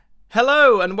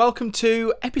Hello and welcome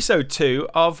to episode 2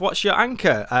 of What's Your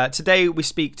Anchor? Today we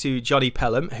speak to Jonny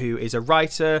Pelham, who is a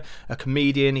writer, a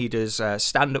comedian. He does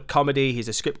stand-up comedy, he's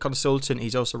a script consultant,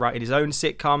 he's also writing his own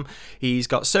sitcom. He's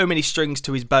got so many strings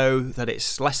to his bow that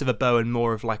it's less of a bow and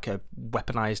more of like a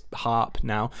weaponized harp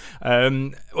now,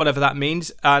 whatever that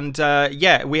means. And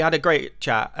we had a great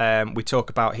chat. We talk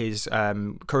about his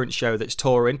current show that's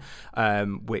touring,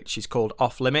 which is called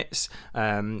Off Limits,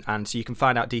 and so you can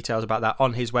find out details about that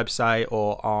on his website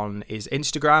or on his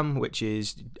Instagram, which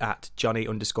is at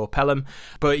Jonny_Pelham.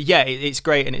 But yeah, it's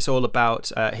great, and it's all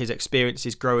about his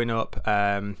experiences growing up.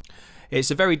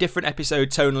 It's a very different episode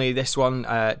tonally, this one,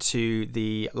 to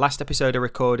the last episode I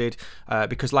recorded,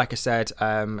 because like I said,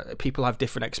 people have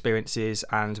different experiences,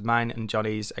 and mine and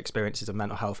Jonny's experiences of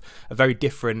mental health are very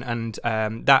different, and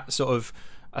that sort of,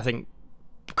 I think,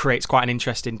 creates quite an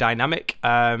interesting dynamic.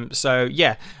 So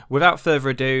yeah, without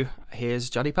further ado, here's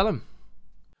Jonny Pelham.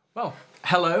 Well,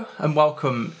 hello and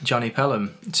welcome, Jonny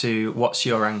Pelham, to What's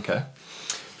Your Anchor?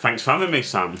 Thanks for having me,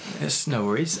 Sam. It's no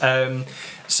worries.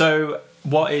 So,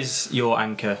 what is your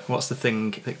anchor? What's the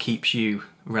thing that keeps you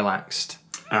relaxed?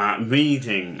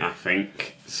 Reading, I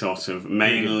think, sort of,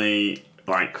 mainly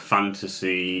like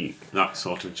fantasy, that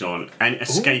sort of genre, and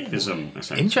escapism,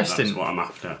 essentially. Interesting. That's what I'm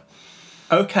after.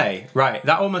 Okay, right.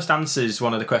 That almost answers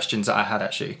one of the questions that I had,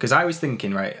 actually, because I was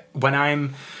thinking, right, when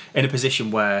I'm in a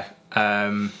position where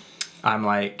I'm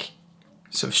like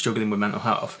sort of struggling with mental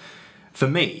health, for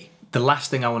me, the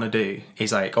last thing I want to do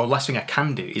is like, or last thing I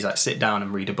can do is like sit down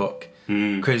and read a book,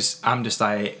 because I'm just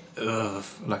like, ugh,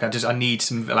 like I need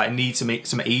some, like I need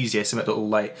something easier, something that'll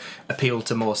like appeal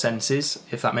to more senses,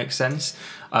 if that makes sense.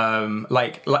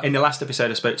 Like in the last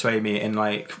episode I spoke to Amy, and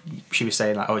like she was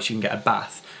saying like, oh, she can get a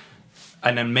bath,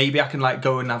 and then maybe I can like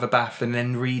go and have a bath and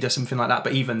then read or something like that.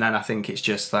 But even then, I think it's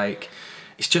just like,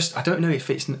 I don't know if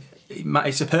it's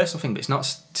a personal thing, but it's not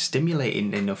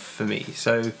stimulating enough for me.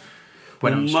 So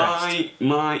when I'm stressed,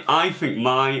 I think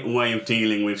my way of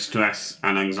dealing with stress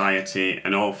and anxiety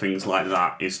and all things like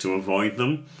that is to avoid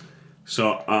them.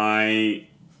 So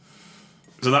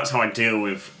that's how I deal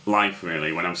with life,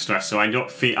 really, when I'm stressed. So I don't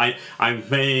feel, I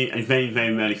very,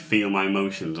 very rarely feel my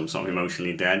emotions. I'm sort of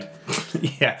emotionally dead.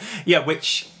 yeah,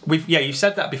 which you've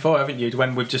said that before, haven't you?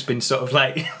 When we've just been sort of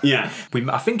like, yeah.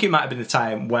 I think it might have been the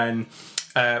time when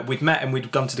we'd met and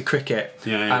we'd gone to the cricket,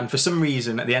 and for some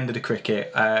reason at the end of the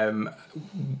cricket,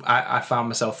 I found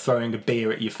myself throwing a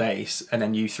beer at your face, and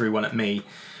then you threw one at me.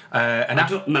 And I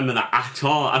don't remember that at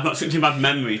all. I've got such a bad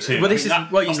memory too. Well, this that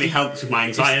probably helps with my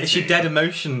anxiety. It's your dead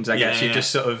emotions, I guess. You just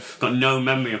sort of got no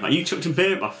memory of that. You chucked a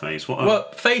beer at my face.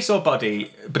 Well, face or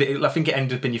body, but I think it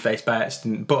ended up in your face by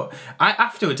accident. But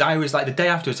afterwards, I was like, the day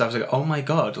afterwards, I was like, oh my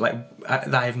god, like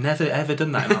I've never ever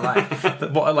done that in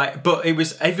my life. But it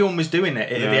was, everyone was doing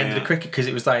it at the end of the cricket, because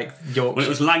it was like Yorkshire. Well, it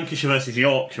was Lancashire versus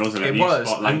Yorkshire, wasn't it? It was. You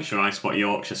spot Lancashire, I spot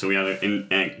Yorkshire, so we had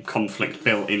a conflict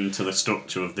built into the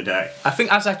structure of the day. I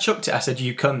think as I chucked it, I said,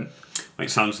 "You cunt." It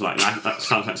sounds like that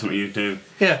sounds like something you do.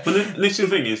 Yeah. But this is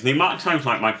the thing, is the amount of times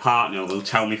like my partner will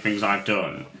tell me things I've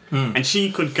done, and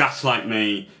she could gaslight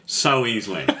me so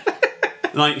easily,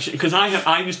 like, because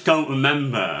I just don't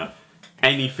remember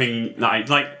anything that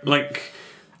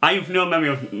I have no memory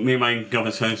of me and my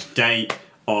girlfriend's first date,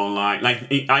 or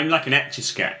I'm like an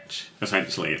Etch-a-Sketch,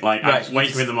 essentially. Like, I just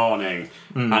wake up in the morning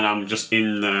and I'm just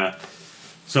in the.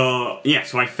 So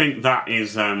I think that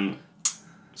is.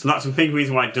 So that's a big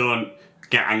reason why I don't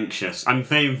get anxious. I'm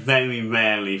very, very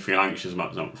rarely feel anxious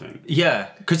about something. Yeah,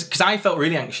 because I felt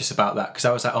really anxious about that, because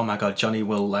I was like, oh my god, Jonny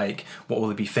will, like, what will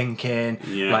he be thinking?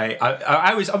 Yeah. Like,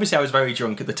 I was very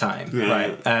drunk at the time,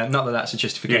 right? Not that that's a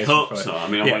justification. You hope so. I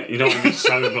mean, you don't want to be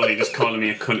soberly just calling me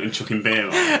a cunt and chucking beer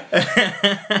on.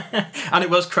 And it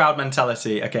was crowd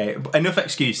mentality. Okay, enough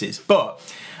excuses, but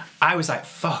I was like,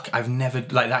 fuck, I've never,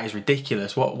 like, that is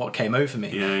ridiculous. What came over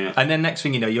me? Yeah. And then next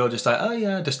thing you know, you're just like, oh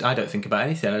yeah, I don't think about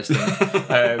anything. I just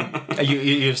think,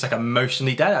 you're just like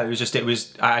emotionally dead. I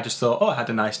just thought, oh, I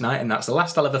had a nice night, and that's the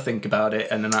last I'll ever think about it,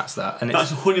 and then that's that. And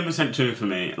that's 100% true for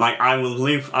me. Like, I will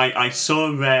live, I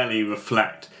so rarely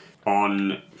reflect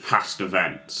on past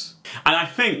events. And I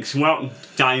think, without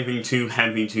diving too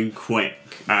heavy too quick,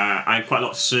 I had quite a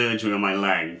lot of surgery on my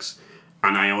legs,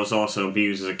 and I was also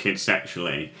abused as a kid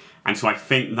sexually. And so I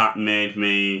think that made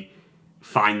me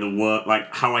find the word,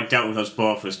 like, how I dealt with those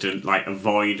both was to, like,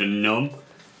 avoid and numb.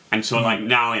 And so, like,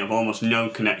 now I have almost no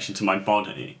connection to my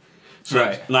body.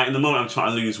 So, like, in the moment I'm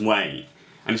trying to lose weight,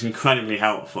 and it's incredibly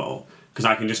helpful, because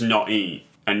I can just not eat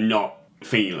and not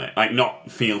feel it, like,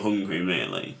 not feel hungry,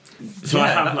 really. So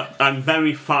I'm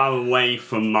very far away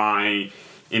from my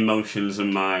emotions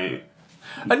and my...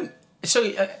 And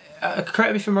so...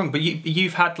 correct me if I'm wrong, but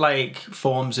you've had like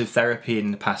forms of therapy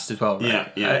in the past as well,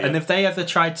 right? Yeah. And have they ever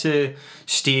tried to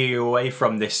steer you away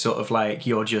from this sort of like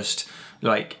you're just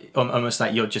like almost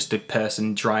like you're just a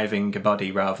person driving a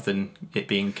body rather than it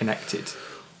being connected?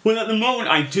 Well, at the moment,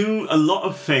 I do a lot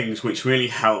of things which really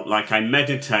help. Like I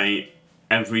meditate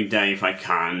every day if I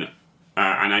can,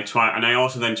 and I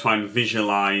also then try and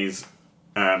visualize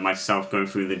myself going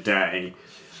through the day.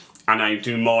 And I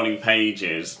do morning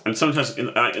pages, and sometimes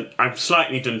I've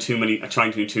slightly done too many. I try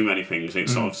to do too many things.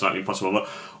 It's sort of slightly impossible. But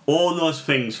all those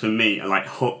things for me are like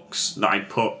hooks that I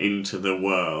put into the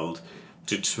world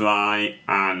to try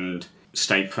and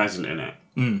stay present in it.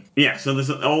 Yeah, so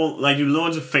I do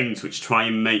loads of things which try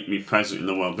and make me present in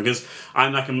the world because I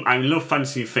love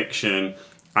fantasy fiction.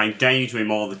 I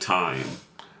daydream all the time.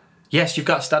 Yes, you've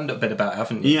got a stand-up bit about it,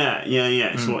 haven't you?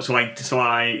 Yeah. So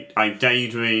I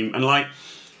daydream and like.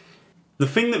 The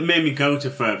thing that made me go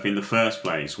to therapy in the first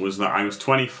place was that I was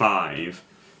 25,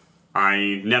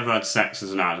 I never had sex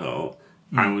as an adult,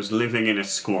 I was living in a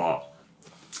squat,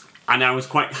 and I was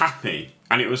quite happy.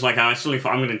 And it was like, I suddenly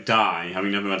thought, I'm going to die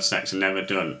having never had sex and never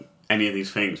done any of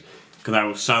these things, because I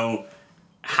was so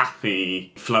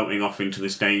happy floating off into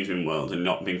this daydream world and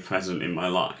not being present in my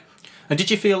life. And did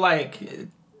you feel like,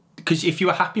 because if you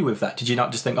were happy with that, did you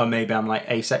not just think, oh, maybe I'm like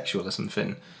asexual or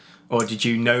something? Or did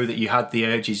you know that you had the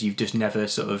urges, you've just never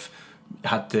sort of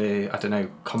had the, I don't know,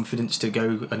 confidence to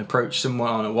go and approach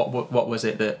someone? Or what was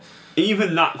it that...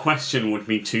 Even that question would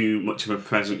be too much of a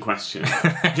present question. Do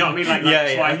you know what I mean?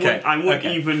 Like, I wouldn't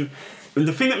even...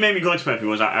 The thing that made me go to therapy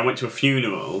was I went to a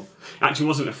funeral. Actually, it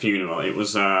wasn't a funeral. It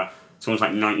was someone's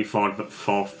like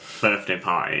 94th birthday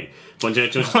party. But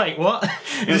just like what?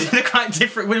 They're quite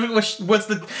different. Was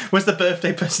the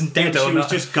birthday person dead or not?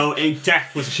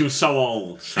 Death was. She was so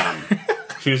old, Sam.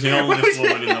 She was the oldest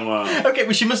woman in the world. Okay,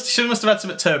 well she must have had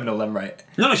something terminal then, right?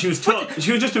 No, she was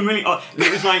just a really.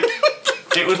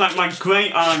 It was like my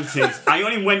great aunties. I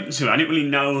only went to it. I didn't really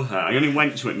know her. I only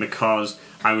went to it because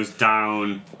I was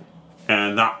down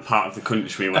that part of the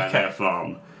country where they're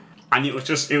from. And it was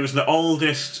the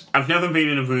oldest. I've never been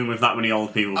in a room with that many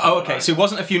old people. Oh, okay. So it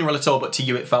wasn't a funeral at all, but to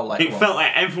you it felt like it felt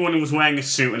like everyone was wearing a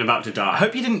suit and about to die. I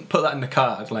hope you didn't put that in the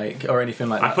card, like, or anything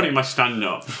like that. I put it in my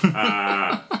stand-up.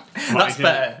 That's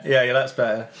better. Yeah, that's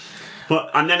better.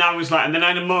 And then I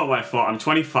had a moment where I thought, I'm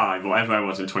 25, or whatever I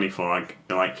was in 24.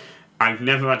 I've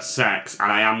never had sex, and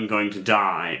I am going to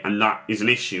die, and that is an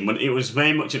issue. But it was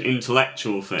very much an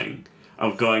intellectual thing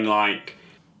of going like,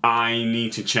 I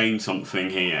need to change something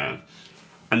here.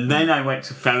 And then I went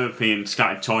to therapy and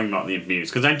started talking about the abuse.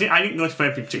 Because I didn't go to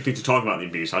therapy particularly to talk about the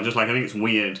abuse. I think it's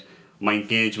weird. My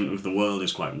engagement with the world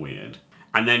is quite weird.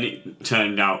 And then it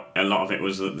turned out a lot of it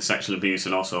was the sexual abuse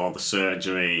and also all the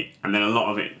surgery. And then a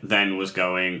lot of it then was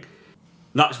going...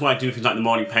 That's why I do things like the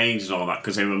morning pages and all that,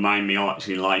 because they remind me,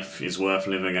 actually life is worth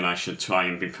living and I should try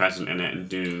and be present in it and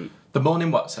do... The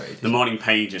morning what, sorry? The morning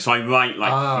pages. So I write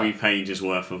 3 pages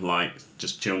worth of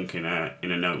just junk in a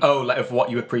note. Oh, like of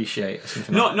what you appreciate or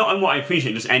something. Not on what I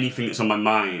appreciate, just anything that's on my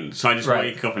mind. So I just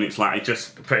wake up and it's like I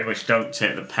just pretty much don't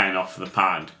take the pen off the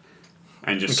pad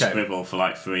and just scribble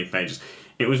for 3 pages.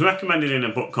 It was recommended in a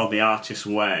book called The Artist's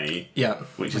Way,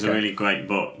 which is a really great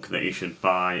book that you should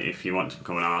buy if you want to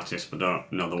become an artist but don't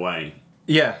know the way.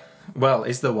 Yeah, well,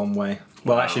 is there one way?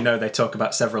 Well, actually, no, they talk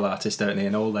about several artists, don't they,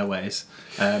 in all their ways.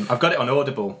 I've got it on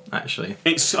Audible, actually.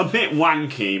 It's a bit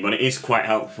wanky, but it is quite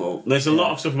helpful. There's a lot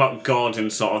of stuff about God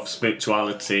and sort of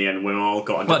spirituality, and we've all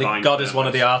got a divine God purpose. Is one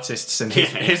of the artists, and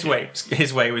his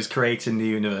way was creating the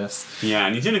universe. Yeah,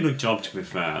 and he did a good job, to be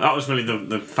fair. That was really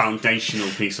the foundational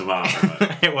piece of art.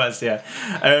 It was, yeah.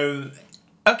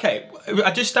 Okay,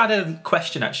 I just had a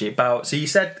question, actually, about... So you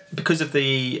said because of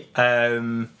the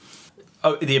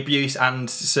abuse and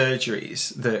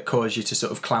surgeries that caused you to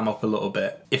sort of clam up a little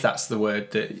bit, if that's the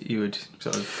word that you would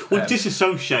sort of... Well,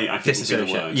 disassociate, I think, would be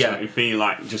the word. Yeah. So it'd be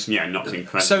like just, not being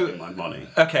present in my body.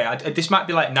 Okay, this might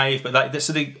be naive, but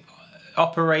so the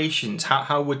operations,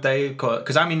 how would they...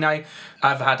 Because, I mean, I've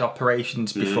had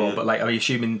operations before, but are you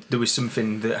assuming there was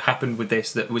something that happened with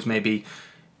this that was maybe...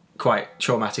 quite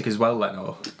traumatic as well then,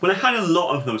 or? Well, I had a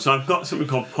lot of them. So I've got something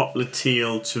called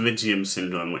popliteal pterygium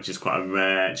syndrome, which is quite a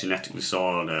rare genetic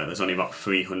disorder. There's only about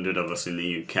 300 of us in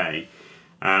the UK.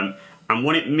 And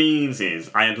what it means is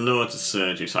I had loads of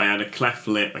surgery. So I had a cleft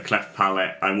lip, a cleft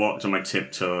palate, I walked on my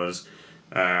tiptoes,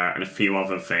 and a few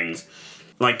other things.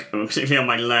 Particularly on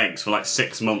my legs, for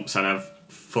 6 months I'd have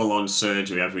full-on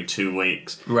surgery every 2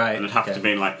 weeks. Right. And I'd have to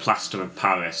be in plaster of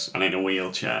Paris and in a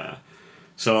wheelchair.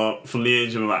 So, from the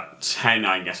age of about 10,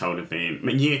 I guess I would have been...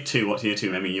 Year 2, what's year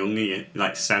 2? Maybe younger,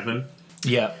 7?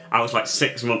 Yeah. I was like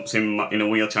 6 months in a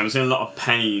wheelchair. I was in a lot of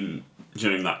pain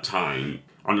during that time,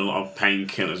 on a lot of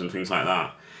painkillers and things like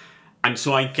that. And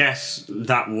so I guess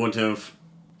that would have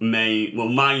made... Well,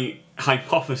 my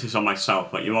hypothesis on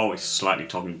myself, but you're always slightly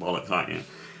talking bollocks, aren't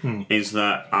you? Is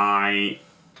that I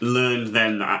learned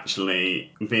then that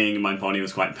actually being in my body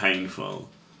was quite painful,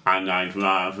 and I'd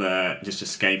rather just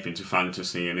escape into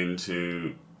fantasy and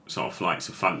into sort of flights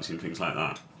of fancy and things like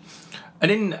that.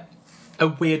 And in a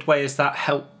weird way, has that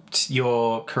helped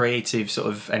your creative sort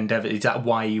of endeavour? Is that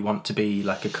why you want to be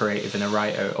like a creative and a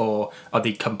writer, or are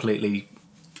they completely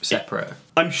separate?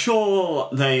 I'm sure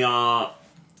they are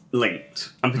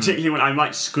linked, and particularly when I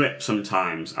write scripts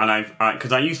sometimes, and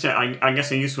because I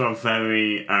guess I used to have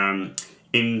very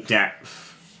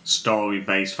in-depth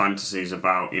story-based fantasies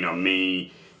about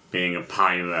me being a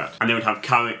pirate, and they would have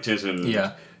characters and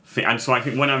and so I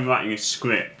think when I'm writing a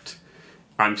script,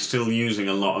 I'm still using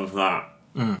a lot of that,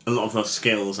 a lot of those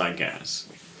skills, I guess.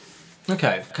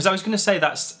 Okay, because I was going to say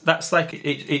that's like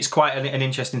it's quite an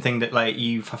interesting thing that like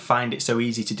you find it so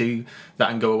easy to do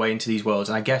that and go away into these worlds.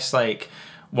 And I guess like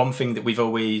one thing that we've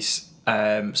always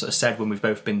sort of said when we've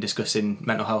both been discussing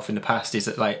mental health in the past is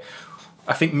that like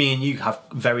I think me and you have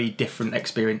very different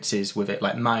experiences with it.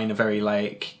 Like mine are very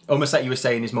like almost like you were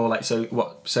saying is more like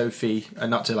Sophie,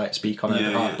 and not to like speak on her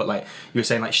behalf, but like you were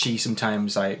saying like she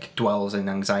sometimes like dwells in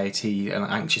anxiety and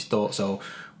anxious thoughts or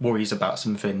worries about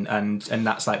something, and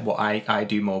that's like what I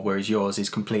do more, whereas yours is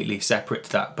completely separate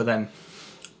to that. But then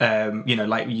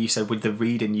like you said with the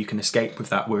reading, you can escape with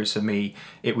that, whereas for me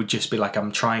it would just be like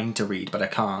I'm trying to read but I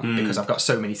can't because I've got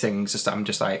so many things that I'm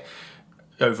just like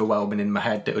overwhelming in my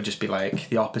head that would just be like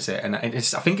the opposite. And I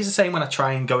think it's the same when I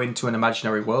try and go into an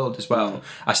imaginary world as well.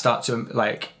 I start to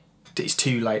like it's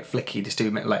too like flicky, there's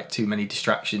too many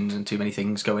distractions and too many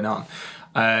things going on.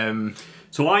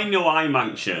 So I know I'm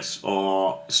anxious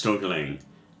or struggling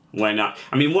when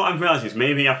what I've realised is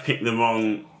maybe I picked the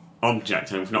wrong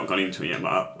object, and we've not gone into it yet,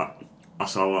 but I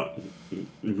saw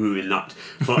ruin that.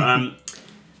 But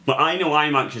but I know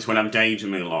I'm anxious when I'm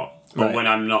daydreaming a lot, or when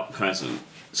I'm not present.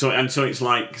 So it's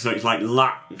like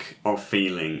lack of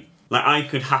feeling. Like I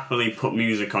could happily put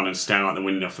music on and stare out the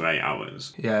window for 8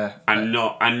 hours. Yeah. And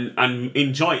and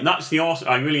enjoy it. That's the awesome.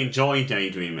 I really enjoy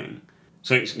daydreaming.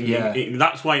 So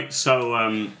that's why it's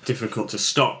so difficult to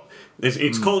stop.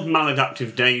 It's called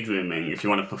maladaptive daydreaming, if you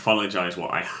want to pathologise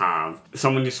what I have.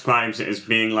 Someone describes it as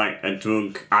being like a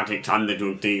drug addict and a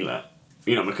drug dealer,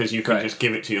 because you can just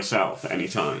give it to yourself at any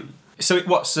time. So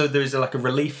there's like a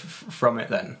relief from it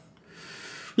then?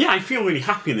 Yeah, I feel really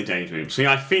happy in the daydreams. So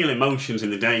I feel emotions in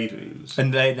the daydreams.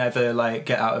 And they never like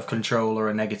get out of control or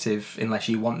a negative unless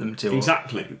you want them to.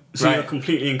 Exactly. So you're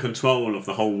completely in control of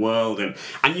the whole world, and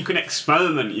you can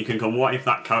experiment. You can go, what if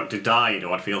that character died,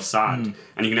 or I'd feel sad?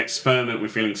 And you can experiment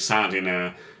with feeling sad in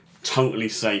a totally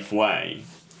safe way.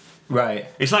 Right.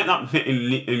 It's like that bit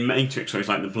in Matrix where it's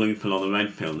like the blue pill or the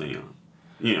red pill,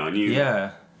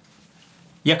 Yeah.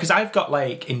 Yeah, because I've got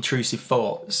like intrusive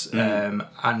thoughts, and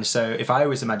so if I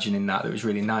was imagining that was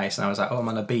really nice, and I was like, "Oh, I'm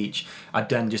on a beach," I'd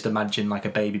then just imagine like a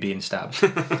baby being stabbed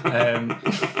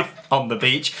on the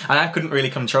beach, and I couldn't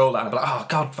really control that. And I'd be like, "Oh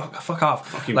God, fuck off!"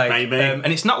 Fucking like, baby.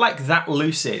 And it's not like that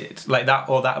lucid, like that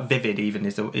or that vivid. Even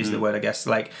is the word, I guess.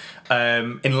 Like,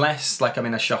 unless like I'm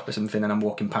in a shop or something and I'm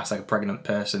walking past like a pregnant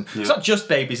person. It's not just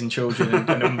babies and children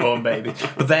and unborn babies,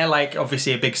 but they're like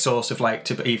obviously a big source of like.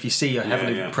 If you see a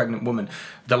heavily pregnant woman.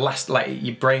 The last, like,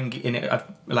 your brain in it,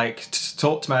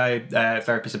 talked to my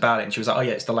therapist about it, and she was like, "Oh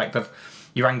yeah, it's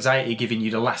your anxiety giving you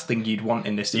the last thing you'd want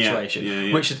in this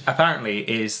situation," which apparently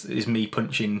is me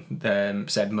punching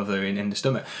said mother in the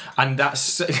stomach, and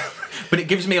that's, but it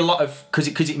gives me a lot of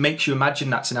because it makes you imagine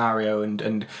that scenario,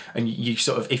 and you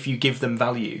sort of if you give them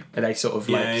value, they sort of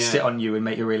sit on you and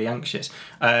make you really anxious.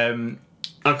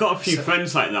 I've got a few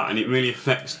friends like that, and it really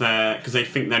affects because they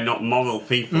think they're not moral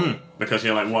people. Because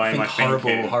you're like, why am I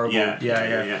thinking? Horrible.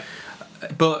 Yeah.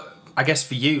 But I guess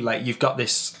for you, like you've got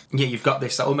this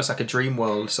almost like a dream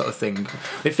world sort of thing.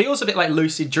 It feels a bit like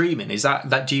lucid dreaming. Is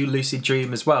that do you lucid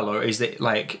dream as well, or is it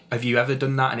like have you ever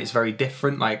done that and it's very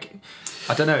different? Like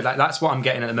I don't know. Like that's what I'm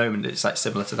getting at the moment. It's like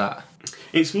similar to that.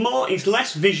 It's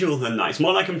less visual than that. It's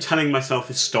more like I'm telling myself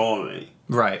a story.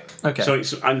 Right. Okay. So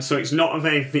it's not a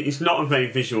very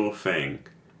visual thing,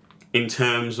 in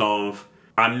terms of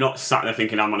I'm not sat there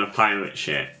thinking I'm on a pirate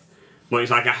ship, but it's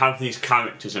like I have these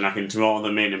characters and I can draw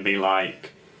them in and be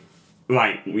like,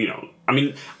 right,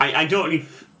 I don't really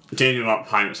deal about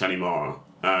pirates anymore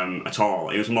at all.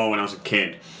 It was more when I was a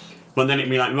kid. But then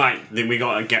it'd be like, right, then we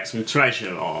got to get some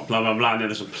treasure or blah blah blah, and then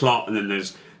there's a plot, and then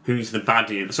there's who's the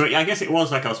baddie. So I guess it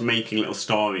was like I was making little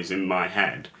stories in my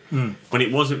head. But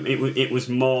it wasn't. It was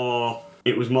more.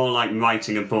 It was more like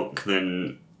writing a book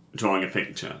than drawing a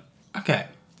picture. Okay.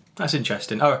 That's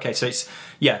interesting. Oh, okay. So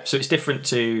it's different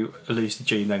to a lucid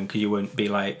dream then, because you wouldn't be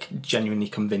like genuinely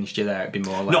convinced you're there. It'd be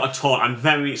more like not at all. I'm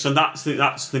very so that's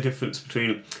the difference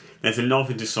between. There's a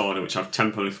novel disorder which I've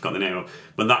temporarily forgot the name of,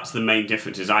 but that's the main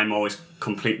difference. Is I'm always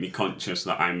completely conscious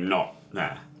that I'm not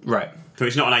there. Right. So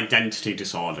it's not an identity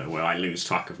disorder where I lose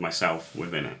track of myself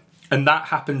within it. And that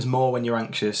happens more when you're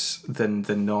anxious than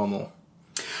normal.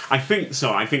 I think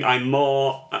so. I think I'm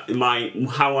more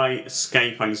how I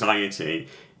escape anxiety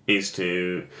is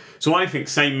to. So I think,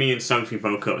 say me and Sophie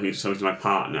broke up, who's my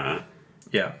partner.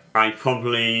 Yeah. I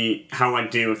probably how I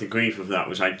deal with the grief of that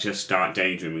was I just start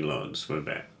daydreaming loads for a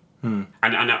bit. And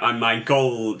my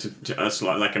goal to us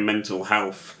like a mental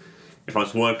health. If I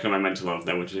was working on my mental health,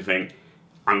 then would you think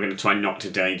I'm going to try not to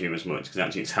daydream as much because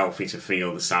actually it's healthy to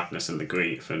feel the sadness and the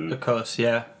grief and. Of course,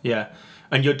 yeah.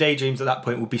 And your daydreams at that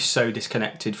point would be so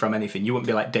disconnected from anything. You wouldn't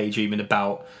be like daydreaming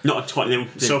about. Not at all.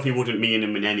 Sophie wouldn't be in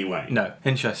them in any way. No,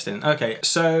 interesting. Okay,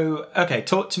 so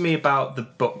talk to me about the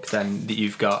book then that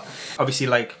you've got. Obviously,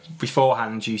 like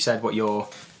beforehand, you said what your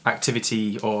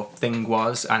activity or thing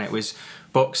was, and it was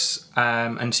books.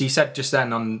 And so you said just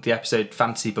then on the episode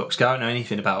fantasy books. 'Cause I don't know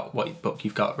anything about what book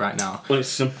you've got right now. Well,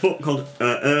 it's a book called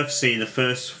Earthsea, the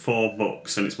first 4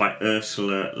 books, and it's by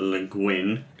Ursula Le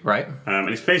Guin. Right. And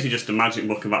it's basically just a magic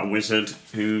book about a wizard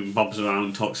who bobs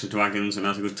around, talks to dragons, and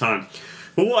has a good time.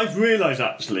 But what I've realised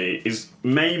actually is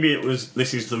maybe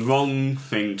this is the wrong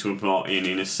thing to have brought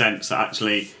in a sense that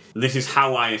actually this is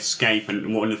how I escape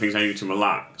and one of the things I do to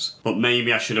relax. But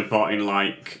maybe I should have brought in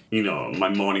my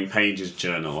morning pages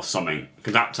journal or something,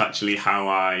 because that's actually how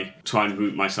I try and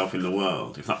root myself in the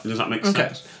world. Does that make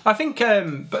sense? I think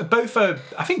both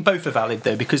are valid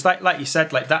though, because like you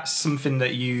said, like that's something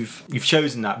that you've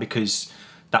chosen that because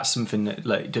that's something that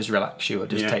like does relax you or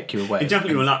does take you away. It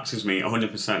definitely relaxes me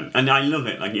 100%, and I love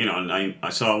it. And I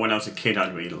saw when I was a kid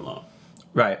I'd read a lot.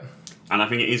 Right. And I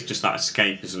think it is just that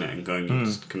escape, isn't it? And going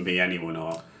just can be anyone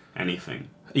or anything.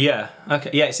 Yeah. Okay.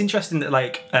 Yeah, it's interesting that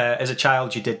as a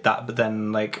child you did that, but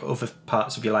then like other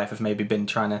parts of your life have maybe been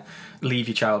trying to leave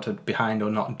your childhood behind or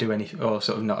not do anything or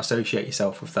sort of not associate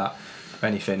yourself with that or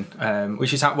anything.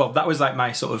 Which is how that was like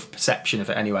my sort of perception of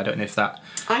it anyway. I don't know if that.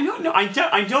 I don't know. I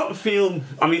don't feel.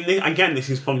 I mean, again, this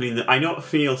is probably. I don't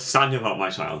feel sad about my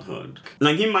childhood.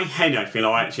 Like in my head, I feel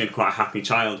I actually had quite a happy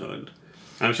childhood.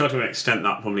 I'm sure to an extent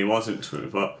that probably wasn't true,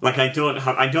 but I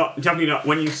definitely not,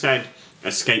 when you said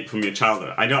escape from your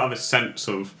childhood, I don't have a sense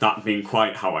of that being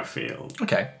quite how I feel.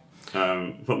 Okay.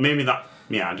 But maybe that,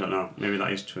 I don't know, maybe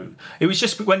that is true. It was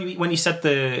just when you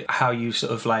said how you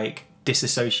sort of like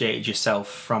disassociated yourself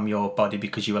from your body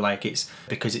because you were like, it's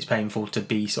painful to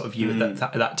be sort of you at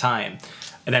that time.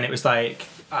 And then it was like,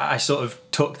 I sort of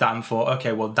took that and thought,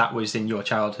 okay, well that was in your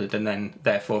childhood, and then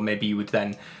therefore maybe you would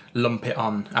then lump it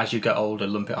on as you get older,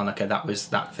 okay, that was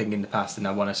that thing in the past and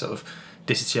I want to sort of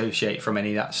disassociate from any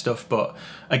of that stuff. But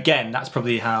again, that's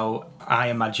probably how I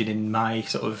imagine in my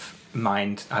sort of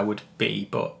mind I would be.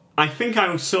 But I think I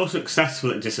was so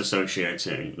successful at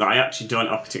disassociating that I actually don't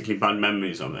have particularly bad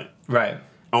memories of it. Right.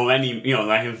 Or any,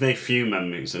 I have very few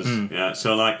memories.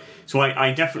 So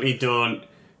I definitely don't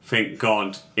think,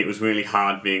 God, it was really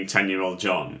hard being 10-year-old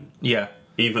John. Yeah.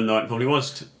 Even though it probably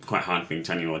was quite hard being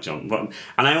 10-year-old John.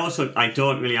 And I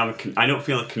don't really I don't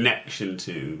feel a connection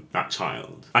to that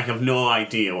child. I have no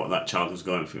idea what that child was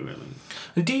going through,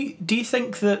 really. Do you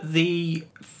think that the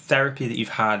therapy that you've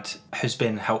had has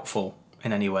been helpful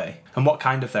in any way? And what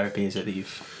kind of therapy is it that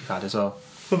you've had as well?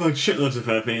 I've had shitloads of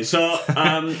therapy. So,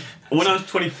 when I was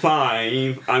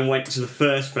 25, I went to the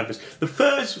first therapist.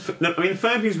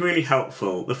 Therapy is really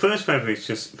helpful. The first therapy is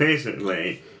just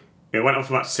basically, it went on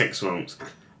for about 6 months,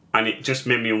 and it just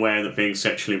made me aware that being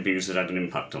sexually abused had an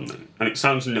impact on me. And it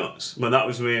sounds nuts, but that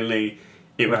was really,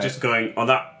 it was just going,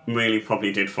 that really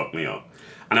probably did fuck me up.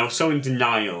 And I was so in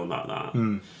denial about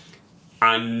that.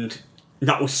 And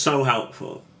that was so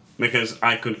helpful, because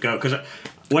I could go,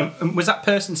 was that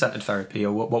person-centred therapy,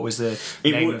 or what was the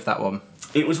name of that one?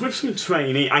 It was with some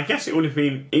trainee. I guess it would have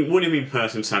been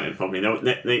person-centred probably.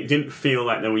 They didn't feel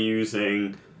like they were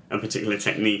using a particular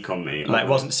technique on me. Like it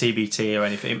wasn't CBT or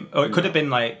anything. Or it could have been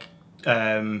like,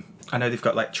 I know they've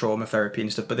got like trauma therapy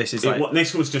and stuff, but this is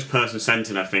this was just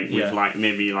person-centred, I think, with I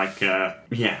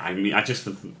just...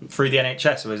 Through the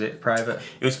NHS, or was it private?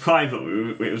 It was private.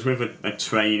 It was with a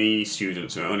trainee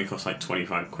student, so it only cost like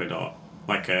 25 quid or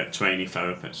like a trainee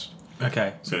therapist.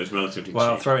 Okay. So it was relatively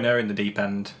cheap. Throwing her in the deep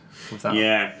end with that.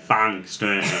 Yeah, bang,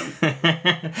 straight in.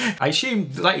 I assume,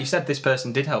 like you said, this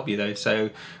person did help you though, so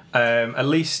at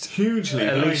least... Hugely,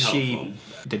 at very least helpful.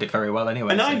 did it very well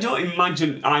anyway. And I don't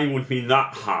imagine I would be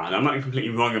that hard. I might be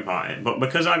completely wrong about it, but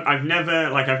because I've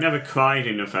never cried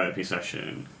in a therapy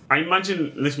session. I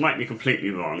imagine this might be completely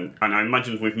wrong, and I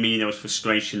imagine with me there was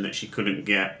frustration that she couldn't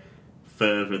get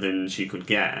further than she could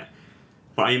get.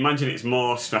 But I imagine it's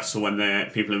more stressful when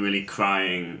people are really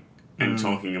crying and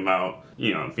talking about,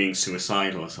 being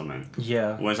suicidal or something.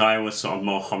 Yeah. Whereas I was sort of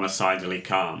more homicidally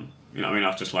calm. You know what I mean? I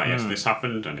was just like, yes, this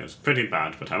happened and it was pretty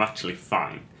bad, but I'm actually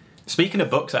fine. Speaking of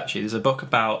books, actually, there's a book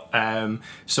about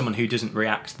someone who doesn't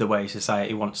react the way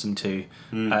society wants them to,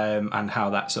 and how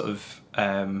that sort of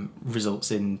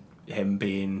results in him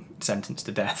being sentenced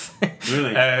to death.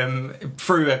 Really?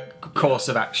 Through a course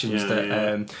of actions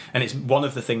and it's one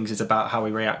of the things is about how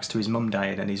he reacts to his mum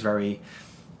dying, and he's very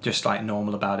just like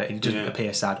normal about it. He doesn't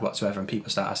appear sad whatsoever, and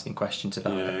people start asking questions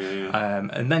about it.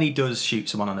 And then he does shoot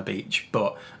someone on a beach,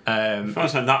 but I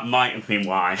was like, that might have been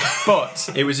why. but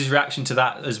it was his reaction to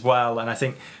that as well, and I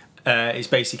think it's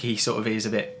basically he sort of is a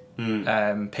bit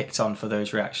picked on for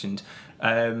those reactions.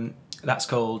 That's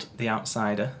called The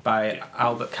Outsider by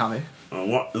Albert Camus.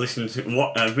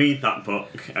 Read that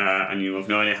book, and you have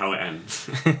no idea how it ends.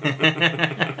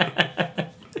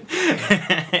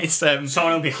 It's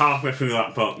someone will be halfway through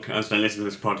that book as they listen to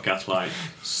this podcast like,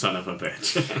 son of a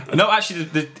bitch. No,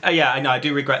 actually, I know I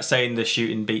do regret saying the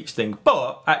shooting beach thing,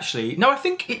 but actually, no, I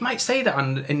think it might say that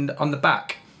on the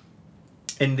back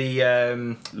in the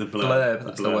blurb.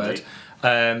 That's the word.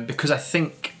 Because I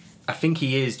think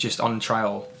he is just on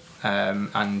trial,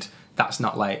 and that's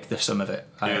not like the sum of it.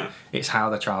 It's how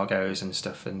the trial goes and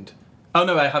stuff. And oh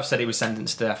no, I have said he was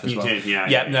sentenced to death as well. You did,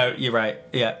 yeah. No, you're right.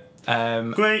 Yeah.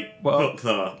 Great book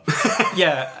though.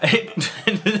 Yeah,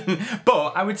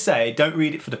 but I would say don't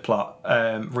read it for the plot.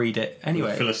 Read it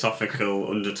anyway. The philosophical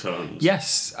undertones.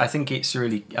 Yes, I think it's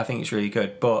really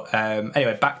good. But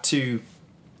anyway, back to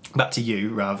you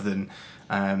rather than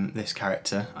this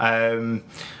character.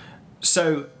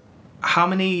 So, how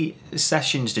many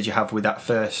sessions did you have with that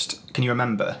first? Can you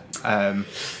remember?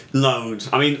 Loads.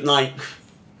 I mean, like.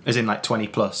 As in like 20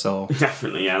 plus, or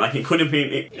definitely, yeah. Like it could have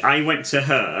been. I went to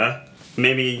her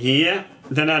maybe a year,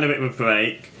 then I had a bit of a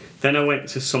break, then I went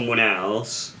to someone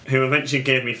else who eventually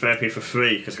gave me therapy for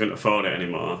free because I couldn't afford it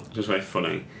anymore. It was very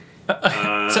funny.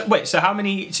 So how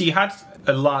many? So you had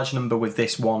a large number with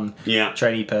this one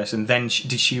trainee person. Then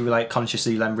did she like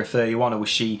consciously then refer you on, or had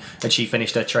she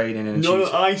finished her training? And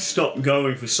I stopped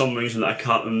going for some reason that I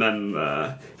can't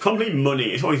remember. Probably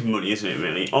money. It's always money, isn't it?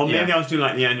 Really. Or maybe I was doing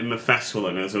like the Edinburgh Festival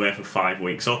and I was away for 5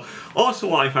 weeks. Or also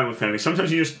what I found with therapy,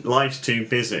 sometimes life's too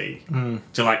busy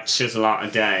to like chisel out a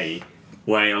day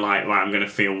where you're like, right, I'm going to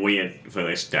feel weird for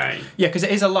this day. Yeah, because it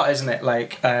is a lot, isn't it?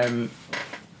 Like.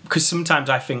 Because sometimes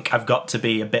I think I've got to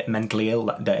be a bit mentally ill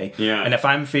that day, and if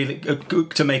I'm feeling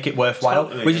to make it worthwhile,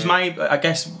 which is my, I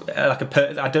guess,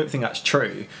 I don't think that's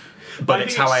true, but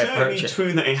it's how I approach it. It's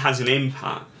true that it has an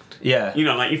impact. Yeah,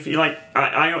 like if you like,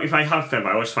 if I have therapy,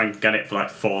 I always try and get it for like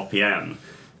 4 p.m.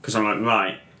 because I'm like,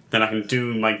 right, then I can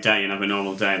do my day and have a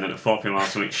normal day, and then at 4 p.m. I'll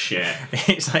have something shit.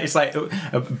 it's like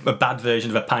a bad version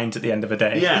of a pint at the end of a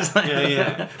day. Yeah,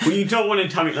 yeah. Well, you don't want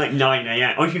to have it like 9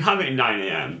 a.m. Or if you have it at 9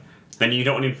 a.m. then you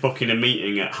don't want to book in a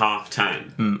meeting at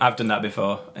 10:30. I've done that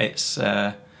before. It's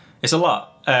a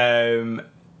lot. But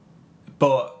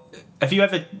have you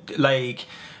ever, like,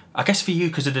 I guess for you,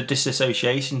 because of the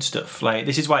disassociation stuff, like,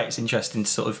 this is why it's interesting to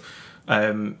sort of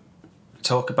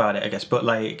talk about it, I guess. But,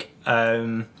 like,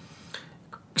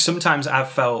 sometimes I've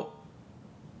felt,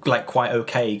 like, quite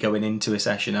okay going into a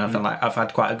session, and I feel like I've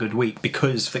had quite a good week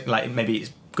because, like, maybe it's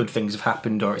good things have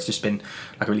happened, or it's just been,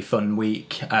 like, a really fun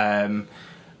week.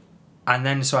 And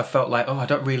then so I felt like, I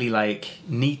don't really like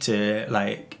need to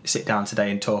like sit down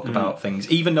today and talk about things,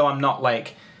 even though I'm not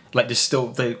like there's still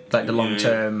the long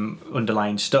term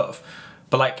underlying stuff.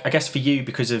 But like, I guess for you,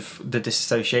 because of the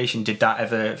disassociation, did that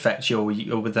ever affect you, or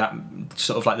was that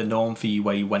sort of like the norm for you,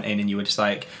 where you went in and you were just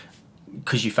like,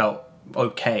 because you felt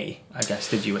okay, I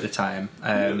guess, did you at the time?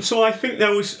 So I think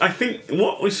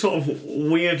what was sort of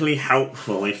weirdly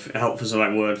helpful, if helpful is the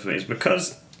right word for it, is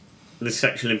because the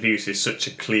sexual abuse is such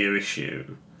a clear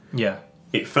issue. Yeah.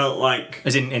 It felt like...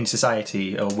 As in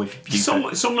society, or with you? Some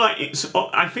like...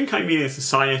 I think I mean in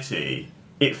society,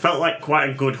 it felt like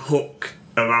quite a good hook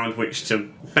around which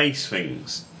to base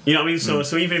things. You know what I mean?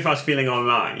 So even if I was feeling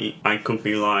alright, I could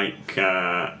be like...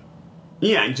 and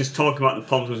just talk about the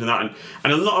problems with that,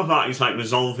 and a lot of that is like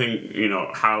resolving,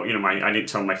 how, I didn't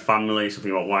tell my family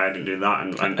something about why I didn't do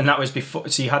that, and that was before.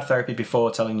 So you had therapy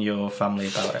before telling your family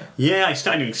about it. Yeah, I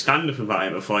started doing stand-up about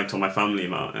it before I told my family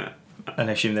about it. And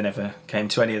I assume they never came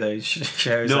to any of those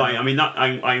shows. No,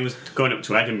 I was going up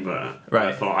to Edinburgh. Right.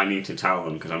 I thought I need to tell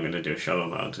them because I'm going to do a show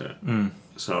about it.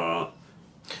 So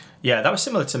Yeah, that was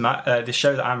similar to the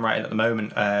show that I'm writing at the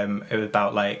moment. It was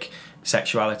about like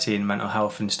sexuality and mental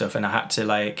health and stuff, and I had to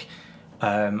like,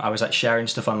 I was like sharing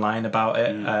stuff online about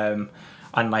it,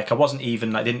 and like I wasn't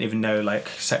even like didn't even know like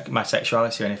my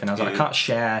sexuality or anything. I was like, I can't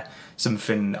share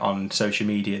something on social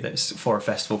media that's for a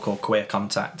festival called Queer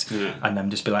Contact, and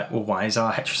then just be like, well, why is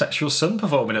our heterosexual son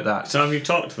performing at that? So have you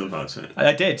talked to them about it?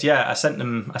 I did, yeah. I sent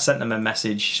them a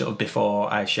message sort of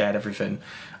before I shared everything,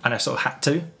 and I sort of had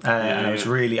to, and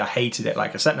I hated it.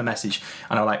 Like I sent a message,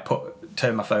 and I like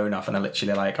turned my phone off, and I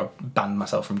literally like I banned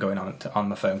myself from going on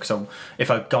my phone, because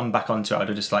if I'd gone back onto it, I'd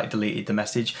have just like deleted the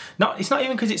message. It's not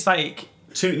even because it's like.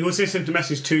 Was this a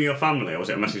message to your family, or was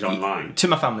it a message online? To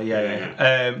my family,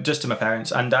 yeah. Just to my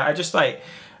parents, and I just like,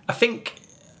 I think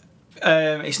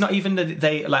it's not even that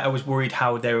they like. I was worried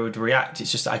how they would react.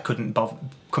 It's just that I couldn't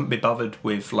be bothered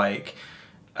with like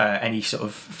any sort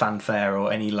of fanfare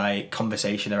or any like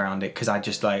conversation around it, because I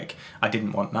just like I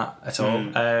didn't want that at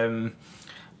all.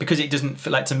 Because it doesn't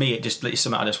feel like, to me, it's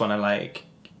something I just want to like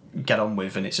get on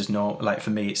with, and it's just not like, for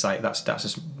me it's like that's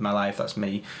just my life, that's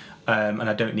me, and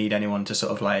I don't need anyone to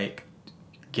sort of like,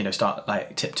 you know, start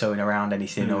like tiptoeing around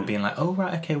anything or being like, oh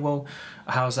right, okay, well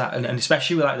how's that, and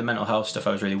especially with like the mental health stuff,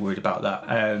 I was really worried about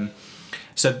that.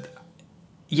 So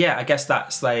yeah, I guess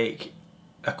that's like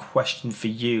a question for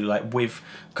you, like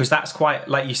because that's quite,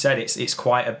 like you said, it's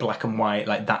quite a black and white,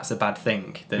 like that's a bad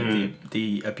thing,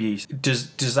 the abuse.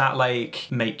 Does that like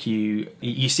make you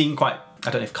seem quite, I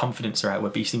don't know if confidence the right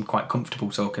word, but you seem quite comfortable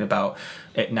talking about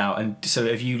it now, and so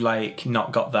have you like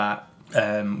not got that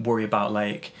worry about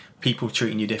like people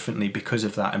treating you differently because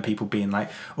of that, and people being like,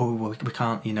 oh well, we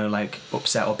can't, you know, like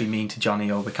upset or be mean to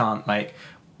Jonny, or we can't, like,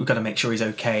 we've got to make sure he's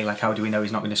okay, like how do we know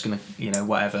he's not just gonna, you know,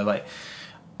 whatever, like.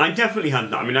 I definitely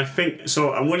had that. I mean, I think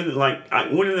so. One of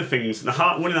the things,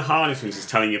 one of the hardest things is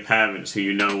telling your parents, who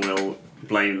you know will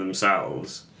blame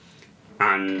themselves.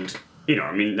 And you know,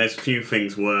 I mean, there's few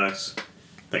things worse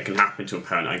that can happen to a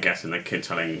parent, I guess, than their kid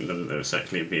telling them they were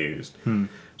sexually abused.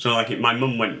 So, like, my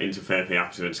mum went into therapy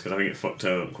afterwards because I think it fucked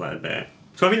her up quite a bit.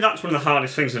 So, I think that's one of the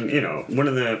hardest things. And you know, one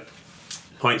of the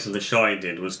points of the show I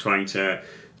did was trying to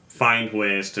find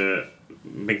ways to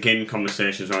begin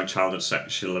conversations around childhood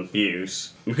sexual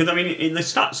abuse, because I mean the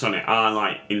stats on it are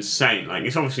like insane. Like,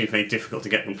 it's obviously very difficult to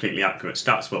get completely accurate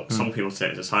stats, but some people say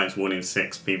it's as high as 1 in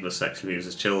 6 people are sexually abused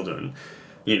as children.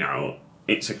 You know,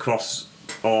 it's across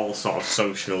all sort of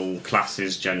social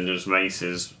classes, genders,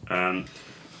 races, and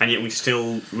yet we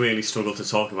still really struggle to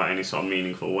talk about it in any sort of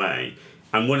meaningful way.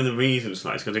 And one of the reasons for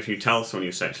that is because if you tell someone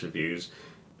you're sexually abused,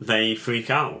 they freak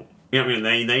out. You know what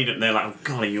I mean? They're like, oh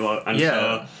god, you are, and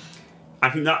so I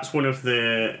think that's one of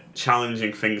the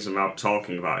challenging things about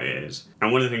talking about it is,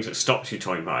 and one of the things that stops you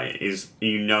talking about it is,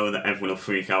 you know that everyone will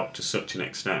freak out to such an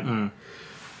extent. And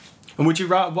would you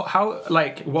rather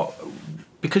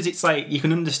because it's like you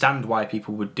can understand why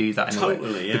people would do that in a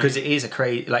way, because it is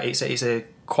it's a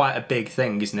quite a big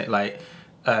thing, isn't it? Like,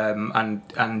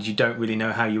 and you don't really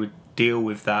know how you would deal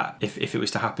with that if it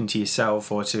was to happen to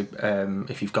yourself, or to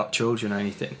if you've got children or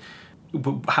anything.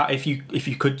 How, if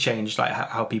you could change like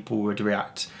how people would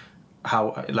react,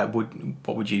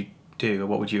 what would you do, or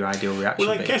what would your ideal reaction be?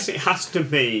 Well, I guess it has to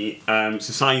be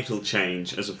societal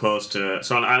change as opposed to.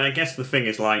 So, and I guess the thing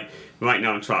is, like, right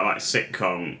now I'm trying to write a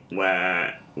sitcom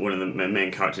where one of the main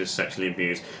characters is sexually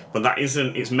abused, but that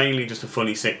isn't. It's mainly just a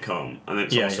funny sitcom, and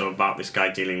it's also about this guy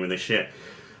dealing with this shit.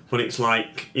 But it's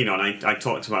like, you know, and I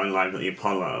talked about it live at the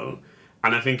Apollo,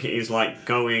 and I think it is like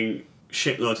going.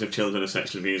 Shitloads of children are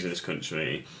sexually abused in this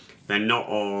country. They're not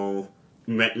all.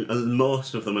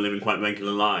 Most of them are living quite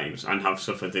regular lives and have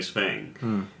suffered this thing.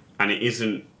 And it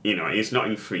isn't, you know, it's not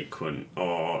infrequent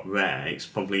or rare. It's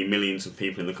probably millions of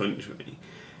people in the country.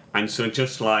 And so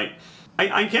just like,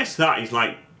 I guess that is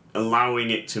like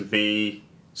allowing it to be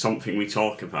something we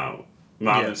talk about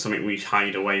rather than something we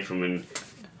hide away from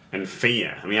and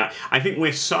fear. I mean, I think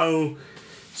we're so.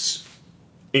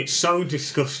 It's so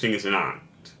disgusting as an act.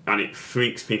 And it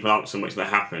freaks people out so much that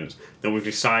happens that we've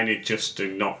decided just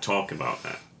to not talk about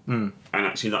that. And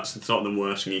actually, that's sort of the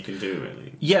worst thing you can do,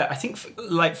 really. Yeah, I think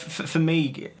for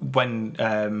me, when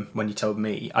you told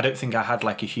me, I don't think I had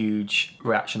like a huge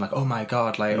reaction, like, oh my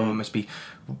god, like, oh, it must be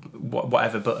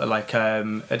whatever. But like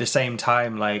at the same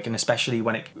time, like, and especially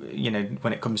when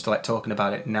it comes to like talking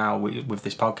about it now with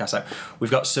this podcast, like,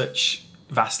 we've got such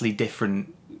vastly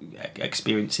different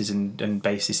experiences and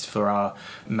basis for our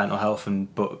mental health,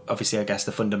 but obviously I guess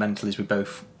the fundamental is we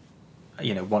both,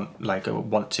 you know,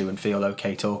 want to and feel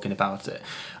okay talking about it,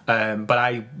 but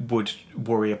I would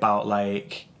worry about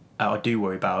like, I do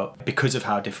worry about, because of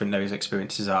how different those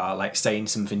experiences are, like saying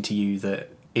something to you that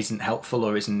isn't helpful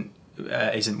or isn't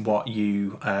isn't what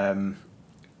you.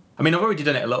 I mean, I've already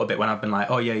done it a little bit when I've been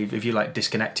like, oh yeah, if you like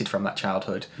disconnected from that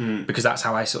childhood, because that's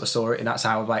how I sort of saw it, and that's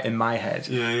how like in my head,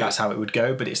 that's how it would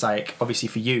go. But it's like obviously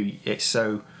for you, it's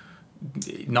so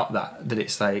not that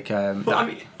it's like. But I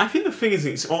mean, I think the thing is,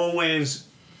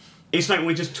 it's like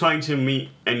we're just trying to meet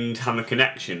and have a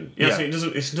connection. So it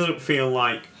doesn't feel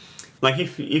like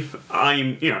if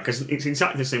I'm because it's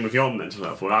exactly the same with your mental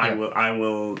health. Where I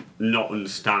will not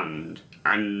understand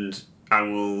and I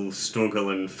will struggle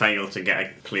and fail to get a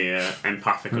clear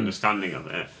empathic understanding of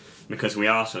it because we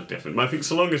are so different. But I think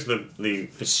so long as the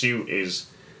pursuit is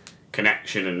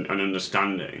connection and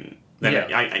understanding,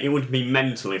 then it would be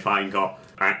mental if I got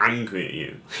angry at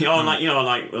you.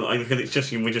 Because it's just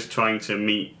we're just trying to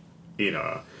meet,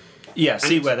 Yeah,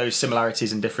 see where those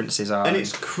similarities and differences are. And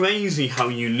it's crazy how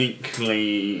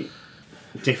uniquely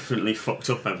differently fucked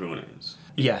up everyone is.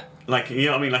 Yeah. Like, you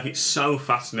know what I mean? Like, it's so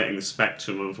fascinating, the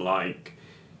spectrum of, like,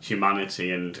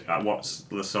 humanity and what's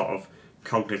the sort of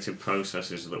cognitive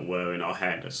processes that were in our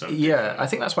head are so different. I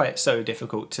think that's why it's so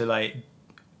difficult to, like,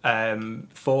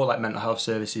 for, like, mental health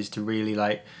services to really,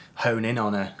 like, hone in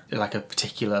on a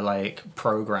particular, like,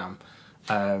 programme.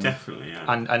 Definitely, yeah.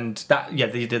 And that,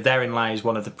 therein lies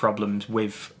one of the problems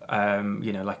with,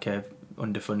 like a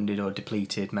underfunded or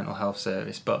depleted mental health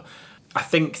service. But I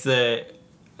think that,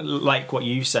 like what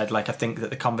you said, like I think that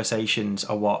the conversations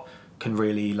are what can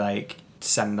really like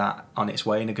send that on its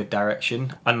way in a good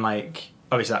direction. And like,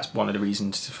 obviously that's one of the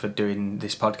reasons for doing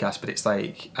this podcast, but it's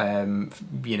like,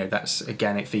 that's,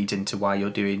 again, it feeds into why you're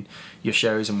doing your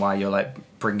shows and why you're like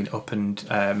bringing it up and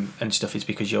stuff, is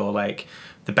because you're like,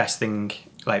 the best thing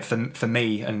like for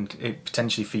me and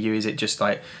potentially for you is it just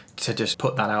like to just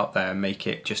put that out there and make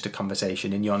it just a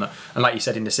conversation. And you're not, and like you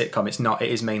said in the sitcom, it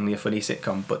is mainly a funny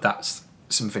sitcom, but that's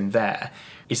something there.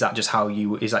 Is that just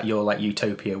is that your like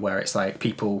utopia where it's like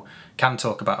people can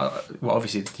talk about, well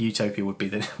obviously the utopia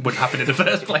wouldn't happen in the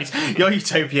first place. Your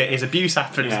utopia is abuse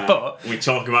happens, but we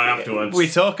talk about it afterwards. We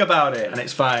talk about it and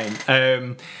it's fine.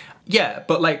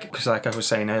 But like, because like I was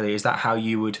saying earlier, is that how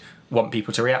you would want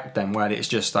people to react then, where it's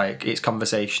just like it's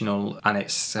conversational and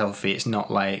it's healthy, it's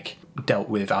not like dealt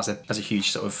with as a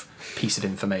huge sort of piece of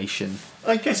information?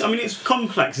 I guess, I mean, it's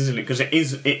complex, isn't it? Because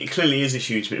it clearly is a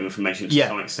huge bit of information to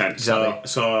some extent. Exactly.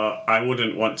 So I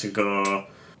wouldn't want to go.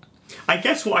 I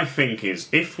guess what I think is,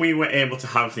 if we were able to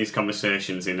have these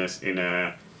conversations in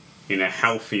a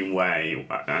healthy way,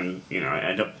 and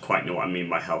I don't quite know what I mean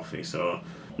by healthy, so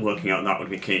working out that would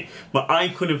be key. But I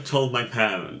could have told my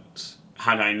parents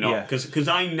had I not, because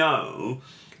I know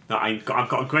that I've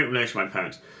got a great relation with my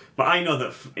parents, but I know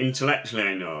that intellectually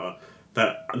I know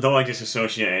that though I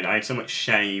disassociated, I had so much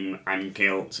shame and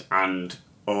guilt and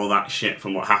all that shit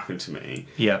from what happened to me,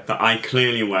 that I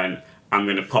clearly went, I'm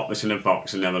going to pop this in a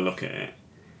box and never look at it.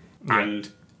 And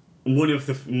one of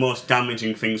the most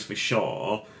damaging things for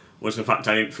sure was the fact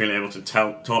I didn't feel able to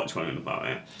talk to anyone about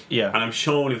it. And I'm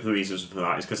sure one of the reasons for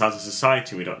that is because as a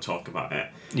society we don't talk about it.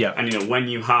 And when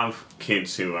you have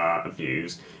kids who are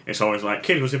abused, it's always like,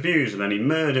 kid was abused and then he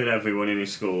murdered everyone in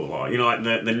his school, or like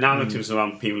the narratives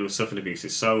around people who have suffered abuse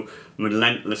is so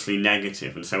relentlessly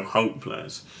negative and so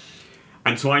hopeless.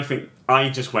 And so I think I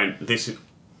just went, this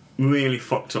really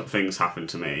fucked up things happened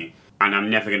to me and I'm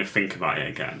never going to think about it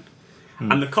again.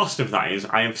 And the cost of that is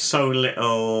I have so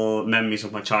little memories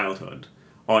of my childhood.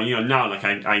 Or, now, like,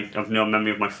 I have no memory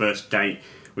of my first date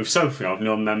with Sophie. I have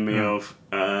no memory of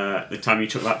the time you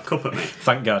took that cup at me.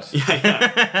 Thank God.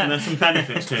 And there's some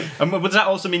benefits too. And does that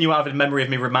also mean you have a memory of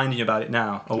me reminding you about it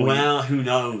now? Well, who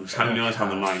knows? Who knows how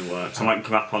the mind works? I might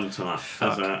grab onto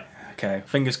that. Okay,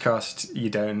 fingers crossed you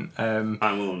don't.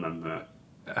 I will remember it.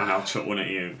 And I'll chuck one at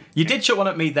you. You did chuck one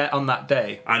at me there on that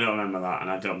day. I don't remember that, and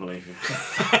I don't believe you.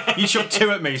 You chucked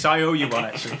two at me, so I owe you one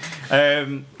actually.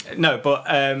 No, but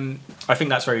I think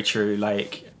that's very true.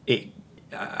 Like it,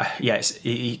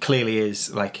 it clearly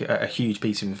is like a huge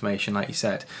piece of information, like you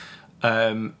said,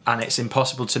 and it's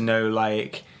impossible to know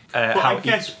like how. I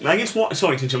guess what.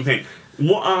 Sorry to jump in.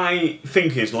 What I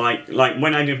think is like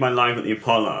when I did my live at the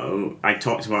Apollo, I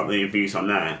talked about the abuse on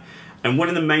there. And one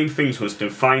of the main things was to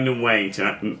find a way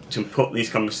to put these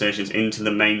conversations into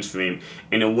the mainstream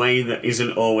in a way that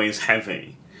isn't always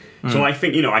heavy. So I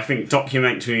think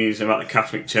documentaries about the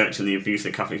Catholic Church and the abuse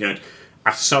of the Catholic Church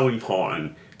are so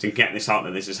important to get this out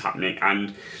that this is happening.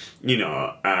 And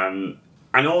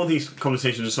and all these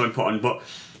conversations are so important. But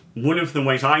one of the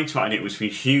ways I tried it was through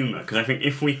humour, because I think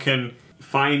if we can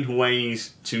find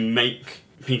ways to make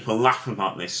people laugh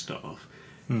about this stuff,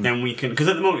 then we can, because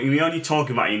at the moment we only talk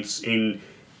about it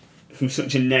from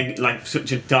such a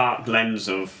such a dark lens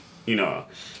of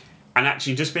and and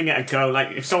actually just being able to go,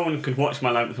 like, if someone could watch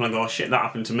my life and go, oh shit, that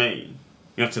happened to me,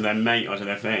 you know, to their mate or to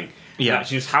their thing, and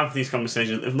actually just have these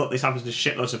conversations. Look, this happens to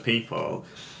shitloads of people,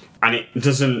 and it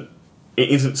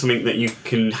isn't something that you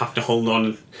can have to hold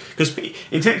on, because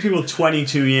it takes people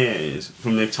 22 years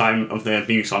from the time of their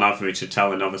abuse on average to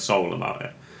tell another soul about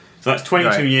it. So that's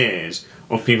 22 years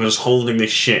of people just holding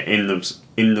this shit in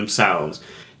themselves,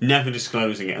 never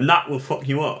disclosing it, and that will fuck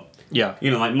you up. Yeah.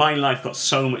 You know, like, my life got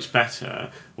so much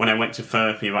better when I went to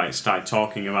therapy about it, started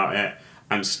talking about it,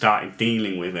 and started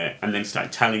dealing with it, and then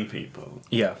started telling people.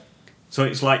 Yeah. So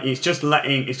it's like, it's just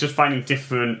finding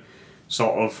different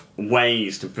sort of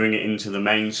ways to bring it into the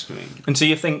mainstream. And so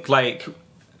you think, like,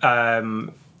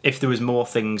 if there was more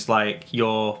things like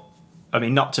I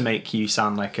mean, not to make you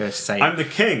sound like a saint. I'm the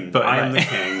king. But I am the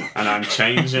king, and I'm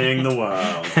changing the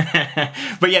world.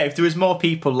 But yeah, if there was more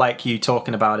people like you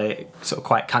talking about it sort of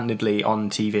quite candidly on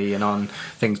TV and on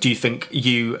things, do you think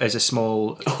you, as a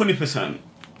small... 100%.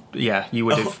 Yeah, you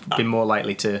would have been more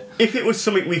likely to... If it was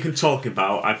something we could talk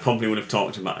about, I probably would have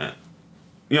talked about it.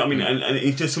 You know what I mean? And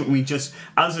it's just something we just...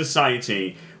 As a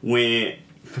society, we're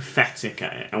pathetic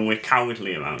at it, and we're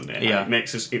cowardly around it. Yeah. And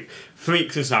it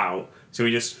freaks us out, so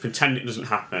we just pretend it doesn't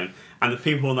happen. And the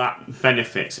people that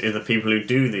benefits are the people who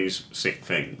do these sick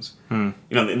things. You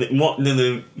know, what do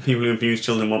the people who abuse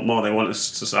children want more? They want a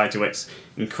society where it's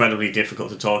incredibly difficult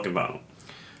to talk about.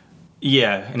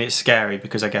 Yeah, and it's scary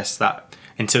because I guess that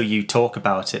until you talk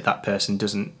about it, that person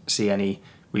doesn't see any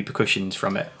repercussions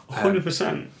from it.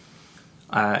 100%.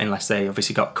 Unless they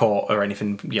obviously got caught or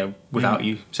anything, you know, without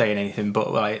you saying anything.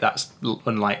 But like that's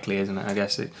unlikely, isn't it? I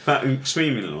guess. But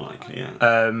extremely unlikely,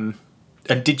 yeah.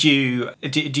 And do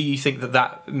you think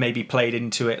that maybe played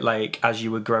into it, like, as you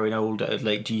were growing older?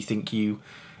 Like, do you think you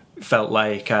felt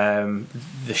like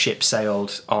the ship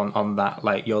sailed on that,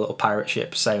 like, your little pirate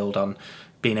ship sailed on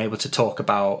being able to talk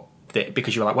about it,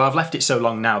 because you were like, well, I've left it so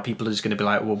long now, people are just going to be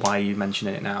like, well, why are you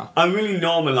mentioning it now? I really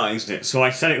normalised it. So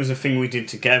I said it was a thing we did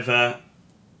together.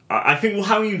 I think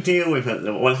how you deal with it,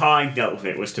 how I dealt with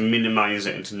it was to minimise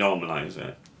it and to normalise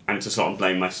it and to sort of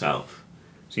blame myself.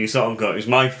 So you sort of go, it was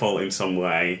my fault in some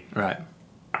way. Right.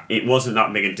 It wasn't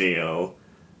that big a deal,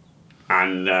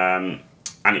 and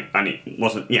it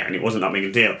wasn't that big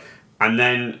a deal, and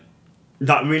then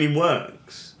that really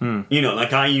works. You know,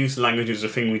 like, I used language as a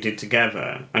thing we did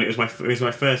together, and it was my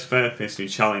first therapist who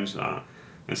challenged that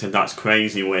and said, that's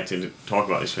crazy way to talk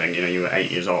about this thing. You know, you were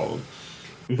 8 years old,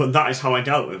 but that is how I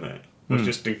dealt with it. Was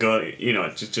just to go, you know,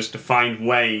 just to find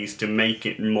ways to make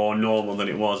it more normal than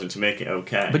it was and to make it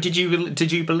okay. But did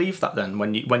you believe that then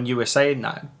when you were saying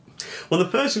that? Well, the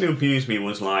person who abused me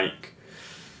was like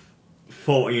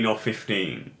 14 or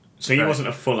 15, so he wasn't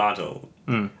a full adult.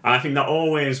 And I think that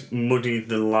always muddied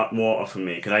the water for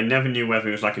me, because I never knew whether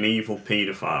he was like an evil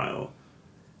paedophile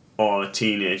or a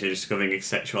teenager discovering his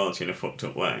sexuality in a fucked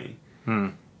up way.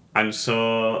 And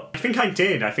so I think I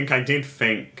did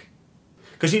think.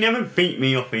 Because he never beat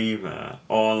me up either,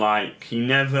 or like, he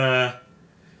never...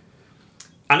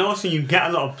 And also you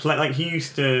get a lot of play, like, he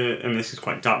used to, I mean, this is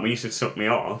quite dark, but he used to suck me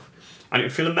off, and it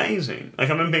would feel amazing. Like,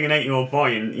 I remember being an 8-year-old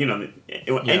boy, and, you know,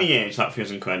 at any age that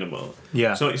feels incredible.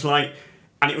 Yeah. So it's like,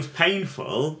 and it was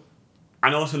painful,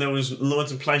 and also there was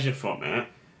loads of pleasure from it,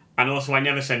 and also I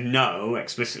never said no,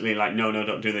 explicitly, like, no,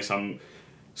 don't do this,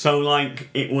 So, like,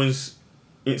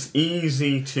 it's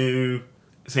easy to...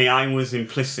 say I was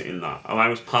implicit in that, or I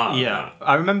was part of that. Yeah,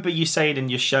 I remember you saying in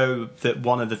your show that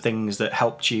one of the things that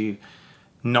helped you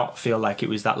not feel like it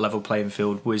was that level playing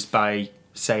field was by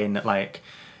saying that, like,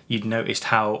 you'd noticed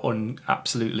how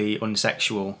absolutely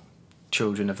unsexual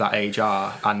children of that age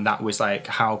are, and that was like,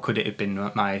 how could it have been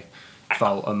my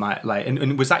fault? And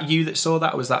and was that you that saw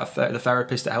that? Or was that the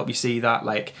therapist that helped you see that?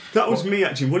 Like, that was me,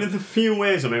 actually. One of the few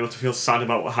ways I'm able to feel sad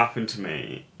about what happened to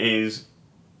me is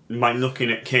by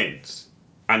looking at kids.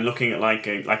 And looking at like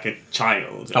a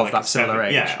child of that similar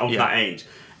age, that age,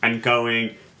 and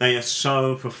going, they are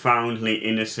so profoundly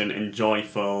innocent and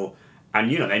joyful,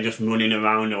 and, you know, they're just running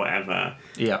around or whatever.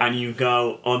 Yeah. And you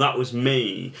go, oh, that was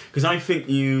me, because I think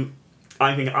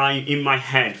I in my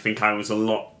head think I was a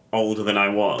lot older than I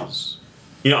was.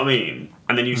 You know what I mean?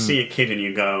 And then you see a kid and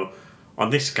you go, oh,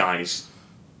 this guy's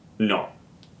not.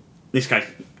 This guy,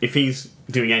 if he's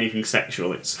doing anything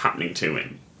sexual, it's happening to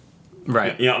him.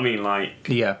 Right. You know what I mean? Like...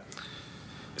 Yeah.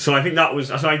 So I think that was...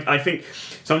 So I think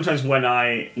sometimes when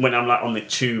I'm like on the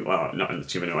tube... Well, not on the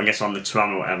tube anymore, I guess on the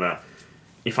tram or whatever,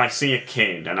 if I see a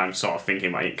kid and I'm sort of thinking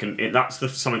about it, that's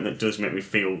something that does make me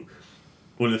feel...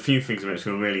 One of the few things that makes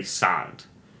me feel really sad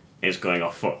is going, oh,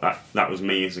 fuck, that was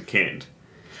me as a kid.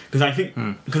 Because I think...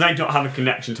 Because I don't have a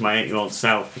connection to my 8-year-old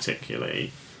self,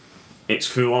 particularly, it's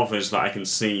through others that I can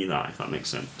see that, if that makes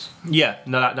sense. Yeah,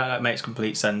 no, that makes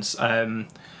complete sense.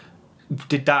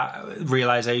 Did that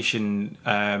realization,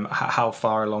 how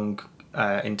far along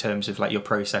in terms of like your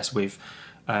process with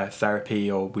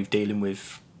therapy or with dealing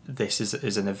with this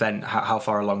as an event, how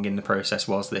far along in the process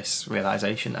was this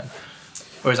realization then?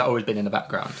 Or has that always been in the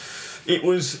background? It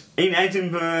was in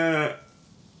Edinburgh.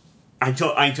 I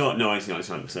don't know, is the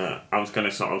honest answer. I was going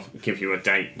to sort of give you a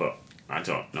date, but I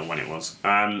don't know when it was.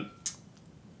 There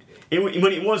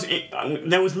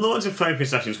was loads of therapy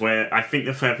sessions where I think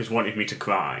the therapist wanted me to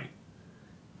cry.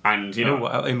 And, you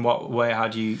know... in what way? How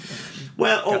do you...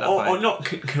 Well, or not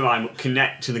cry, but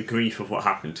connect to the grief of what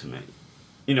happened to me.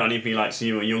 You know, and he'd be like, so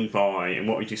you were a young boy, and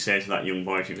what would you say to that young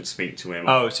boy if you could speak to him?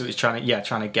 Oh, so it's trying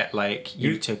to get, like,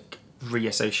 you to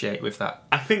reassociate with that.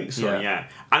 I think so, yeah.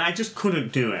 And I just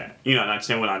couldn't do it. You know, and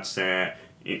I'd say,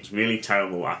 it's really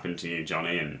terrible what happened to you,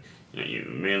 Jonny, and you know,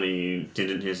 you really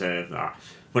didn't deserve that.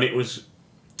 But it was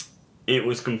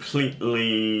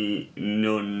completely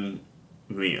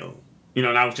non-real. You know,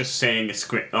 and I was just saying a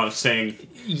script. I was saying...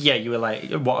 Yeah, you were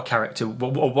like, what a character,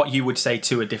 or what you would say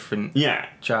to a different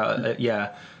child.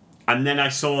 Yeah. And then I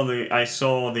saw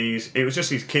these... It was just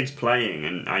these kids playing,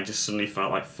 and I just suddenly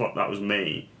felt like, fuck, that was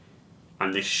me.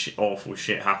 And this awful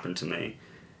shit happened to me.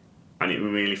 And it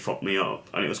really fucked me up.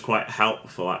 And it was quite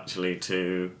helpful, actually,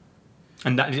 to...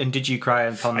 And did you cry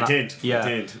upon that? I did. Yeah. I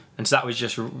did. And so that was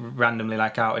just randomly,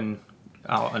 like, out and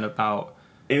about...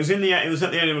 It was at the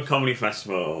Edinburgh Comedy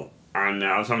Festival... And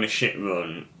I was having a shit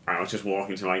run. I was just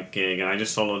walking to my gig, and I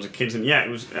just saw loads of kids. And yeah, it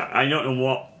was. I don't know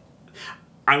what.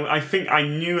 I think I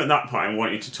knew at that point I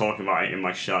wanted to talk about it in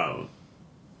my show.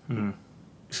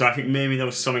 So I think maybe there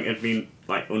was something that had been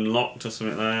like unlocked or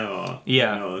something there, or who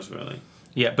knows really.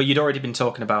 Yeah, but you'd already been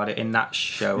talking about it in that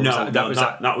show.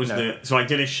 That was. So I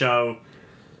did a show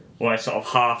where I sort of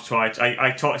half tried.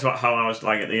 I talked about how I was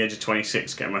like at the age of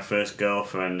 26 getting my first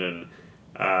girlfriend and.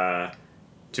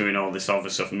 Doing all this other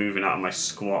stuff, moving out of my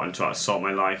squat and trying to sort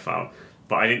my life out.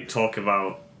 But I didn't talk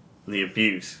about the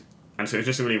abuse. And so it was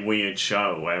just a really weird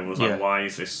show where everyone was like, why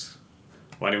is this...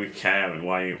 Why do we care and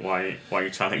why are you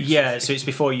telling us? Yeah, so it's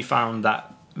before you found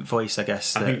that voice, I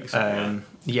guess. I think so,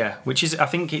 yeah, which is... I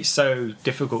think it's so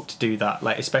difficult to do that,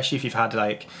 like especially if you've had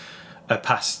like a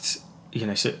past... You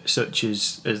know, such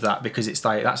as that, because it's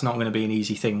like that's not going to be an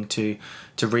easy thing to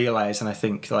realise. And I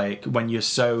think like when you're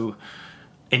so...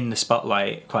 in the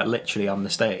spotlight, quite literally on the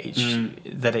stage,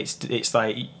 that it's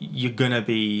like you're gonna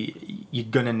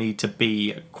need to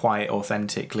be quite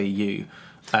authentically you.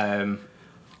 I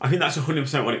think that's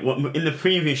 100% what in the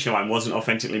previous show I wasn't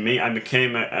authentically me. I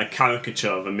became a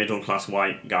caricature of a middle class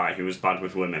white guy who was bad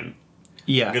with women.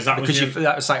 Yeah, because that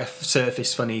was like a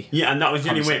surface funny. Yeah, and that was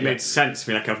the only way it made sense to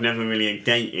me. Like, I've never really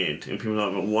dated, and people are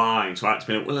like, well, why? So I had to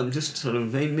be like, well, I'm just sort of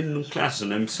very middle class,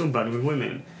 and I'm so bad with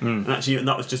women. And actually,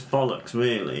 that was just bollocks,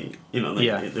 really. You know,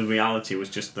 the reality was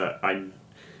just that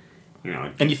you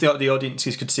know. And you thought the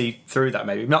audiences could see through that,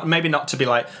 maybe not to be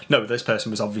like, no, this person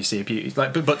was obviously abused,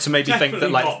 like, but to maybe think that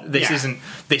like this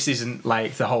isn't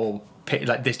like the whole.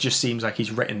 Like, this just seems like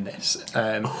he's written this.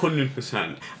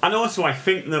 100%. And also, I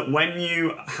think that when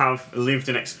you have lived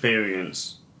an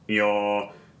experience, it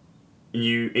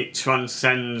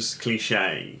transcends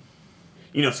cliche.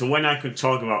 You know, so when I could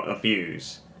talk about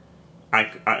abuse, I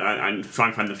try and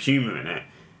find the humour in it.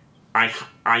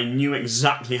 I knew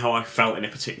exactly how I felt in a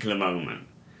particular moment,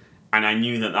 and I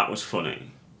knew that was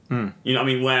funny. You know what I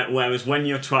mean? Whereas when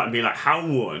you're trying to be like, how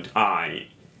would I?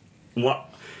 What?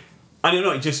 I don't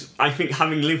know, I think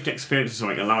having lived experience or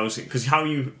something allows it, because how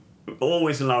you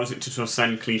always allows it to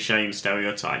transcend cliche and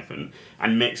stereotype and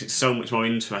makes it so much more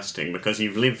interesting, because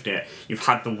you've lived it, you've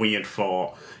had the weird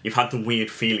thought, you've had the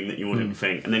weird feeling that you wouldn't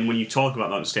think, and then when you talk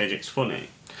about that on stage, it's funny.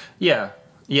 Yeah,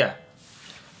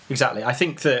 exactly. I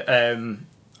think that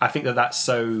that's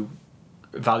so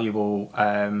valuable,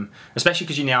 especially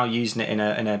because you're now using it in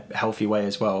a healthy way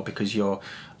as well, because you've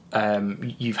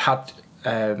had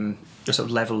a sort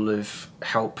of level of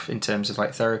help in terms of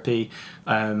like therapy,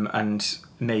 and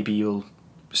maybe we'll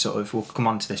come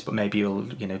on to this, but maybe you'll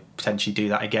potentially do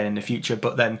that again in the future.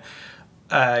 But then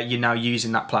you're now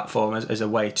using that platform as a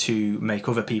way to make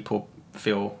other people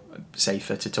feel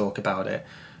safer to talk about it,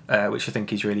 which I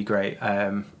think is really great.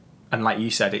 And like you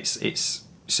said, it's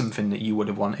something that you would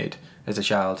have wanted as a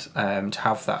child, to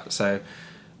have that. So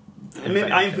I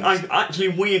mean, I've actually,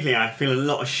 weirdly, I feel a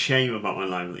lot of shame about my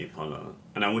life at the Apollo,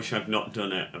 and I wish I'd not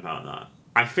done it about that.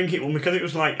 I think because it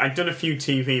was like, I'd done a few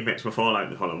TV bits before like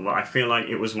the Apollo, but I feel like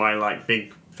it was my like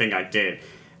big thing I did,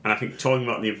 and I think talking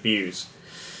about the abuse,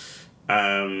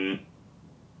 I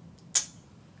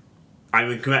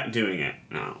regret doing it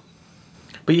now.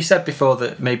 But you said before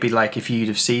that maybe like if you'd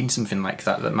have seen something like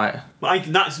that, that might.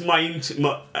 That's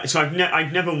so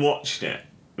I've never watched it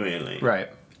really. Right.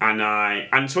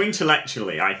 And so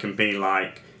intellectually I can be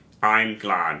like, I'm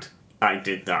glad I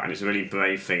did that, and it's a really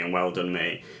brave thing, and well done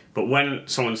me. But when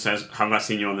someone says, "Have I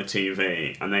seen you on the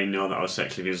TV?" and they know that I was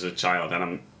sexually abused as a child, and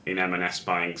I'm in M&S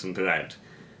buying some bread,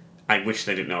 I wish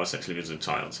they didn't know I was sexually abused as a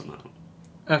child somehow.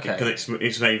 Okay. Because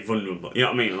it's very vulnerable. You know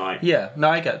what I mean? Like. Yeah. No,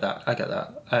 I get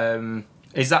that.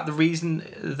 Is that the reason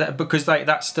that because like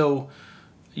that's still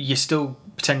you're still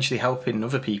potentially helping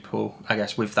other people, I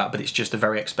guess, with that, but it's just a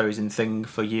very exposing thing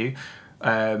for you.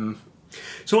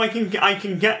 So I can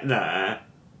get there,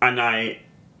 and I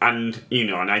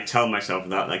tell myself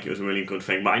that like it was a really good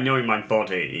thing, but I know in my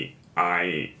body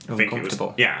I think it was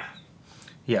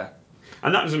yeah.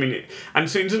 And that doesn't mean and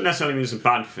so it doesn't necessarily mean it's a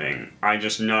bad thing. I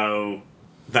just know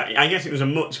that I guess it was a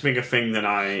much bigger thing than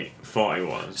I thought it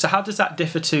was. So how does that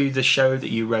differ to the show that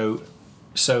you wrote?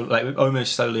 So like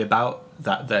almost solely about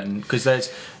that then, because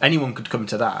anyone could come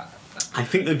to that. I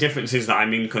think the difference is that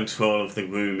I'm in control of the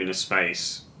room in a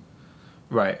space.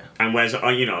 Right. And whereas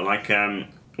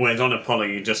whereas on Apollo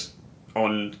you're just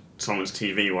on someone's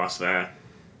TV whilst they're,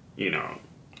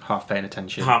 half paying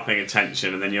attention,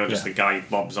 and then you're just the guy who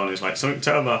bobs on who's like, something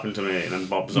terrible happened to me, and then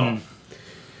bobs off.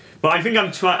 But I think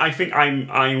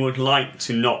I would like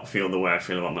to not feel the way I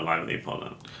feel about my life at the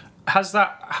Apollo. Has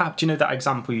that do you know that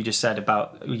example you just said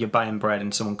about you're buying bread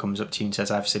and someone comes up to you and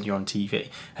says, "I've seen you on TV"?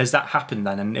 Has that happened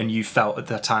then, and you felt at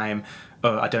the time,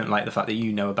 "Oh, I don't like the fact that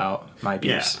you know about my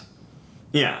abuse"?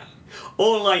 Yeah.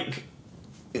 Or like,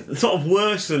 sort of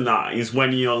worse than that is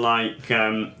when you're like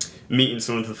meeting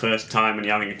someone for the first time and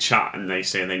you're having a chat and they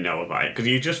say they know about it, because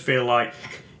you just feel like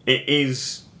it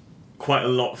is quite a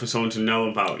lot for someone to know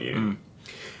about you.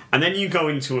 And then you go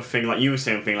into a thing like you were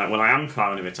saying, like, well, I am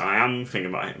proud of it, I am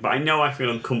thinking about it, but I know I feel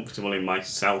uncomfortable in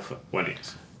myself when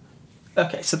it's.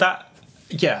 Okay, so that,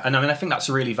 yeah, and I mean, I think that's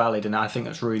really valid, and I think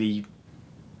that's really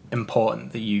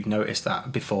important that you've noticed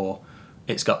that before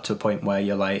it's got to a point where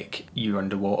you're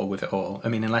underwater with it all. I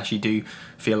mean, unless you do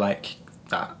feel like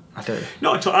that, I don't.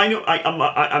 No, I know.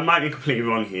 I might be completely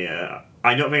wrong here.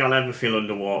 I don't think I'll ever feel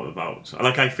underwater about.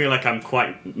 Like, I feel like I'm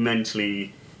quite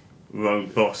mentally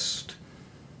robust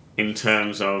in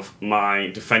terms of my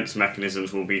defence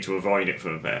mechanisms will be to avoid it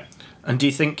for a bit. And do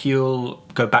you think you'll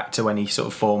go back to any sort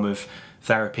of form of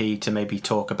therapy to maybe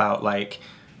talk about like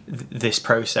this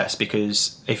process?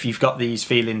 Because if you've got these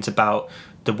feelings about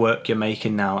the work you're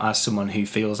making now as someone who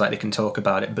feels like they can talk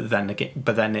about it, but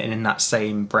then in that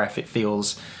same breath it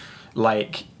feels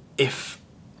like if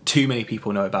too many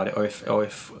people know about it, or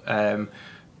if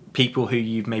people who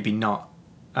you've maybe not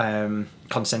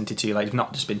consented to, like, you've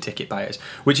not just been ticket buyers,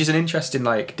 which is an interesting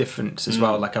like difference as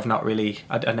well. Like I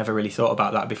never really thought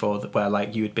about that before, where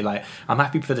like you would be like, I'm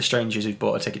happy for the strangers who've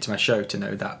bought a ticket to my show to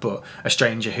know that, but a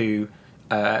stranger who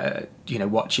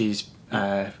watches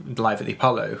live at the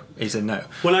Apollo is a no.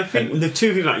 Well, I think the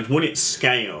two things like one, it's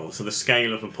scale. So the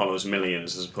scale of Apollo's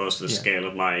millions as opposed to the scale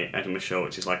of my Edinburgh show,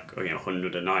 which is like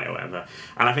 100 a night or whatever.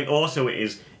 And I think also it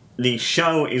is the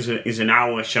show is an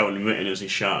hour show and written as a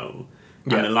show,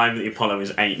 and the live at the Apollo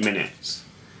is 8 minutes.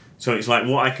 So it's like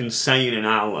what I can say in an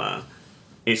hour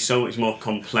is so much more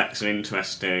complex and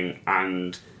interesting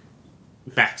and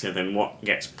better than what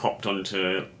gets popped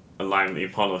onto a live at the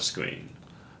Apollo screen.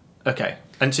 Okay.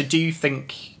 And so do you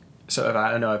think, sort of,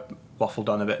 I know I waffled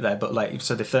on a bit there, but like,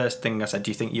 so the first thing I said, do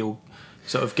you think you'll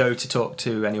sort of go to talk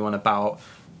to anyone about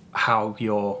how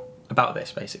you're about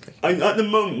this, basically? At the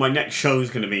moment, my next show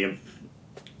is going to be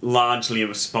largely a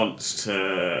response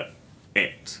to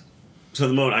it. So at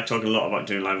the moment, I talk a lot about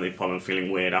doing live at the Apollo and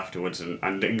feeling weird afterwards,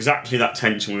 and exactly that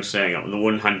tension we were saying. On the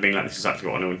one hand, being like, this is exactly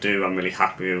what I want to do, I'm really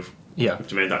happy with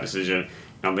to make that decision.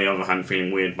 And on the other hand,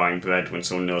 feeling weird buying bread when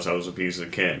someone knows I was abused as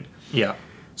a kid. Yeah.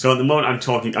 So at the moment,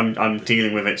 I'm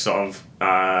dealing with it sort of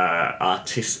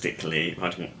artistically. I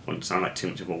don't want to sound like too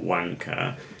much of a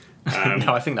wanker.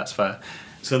 No, I think that's fair.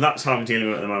 So that's how I'm dealing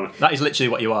with it at the moment. That is literally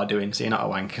what you are doing, so you're not a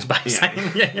wanker by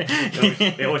saying.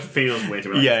 It always feels weird.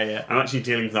 Yeah. I'm actually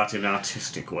dealing with that in an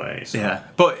artistic way. So. Yeah,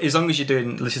 but as long as you're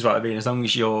doing, this is what I mean, as long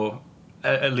as you're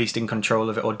at least in control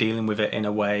of it or dealing with it in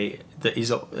a way that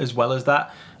is as well as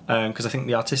that, because I think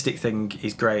the artistic thing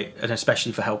is great, and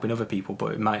especially for helping other people,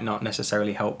 but it might not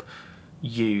necessarily help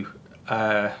you.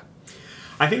 I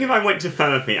think if I went to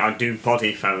therapy, I'd do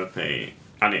body therapy.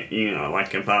 And it,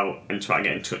 and try to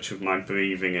get in touch with my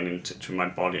breathing and in touch with my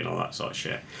body and all that sort of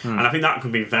shit. And I think that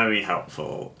could be very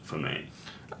helpful for me.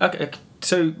 Okay,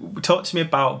 so talk to me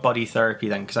about body therapy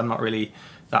then, because I'm not really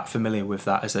that familiar with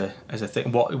that as a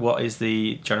thing. What is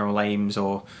the general aims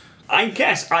or? I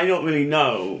guess I don't really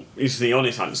know is the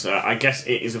honest answer. I guess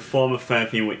it is a form of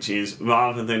therapy which is,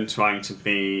 rather than trying to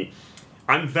be...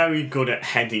 I'm very good at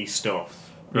heady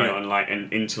stuff, you know,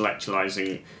 and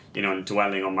intellectualizing, you know, and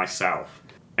dwelling on myself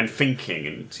and thinking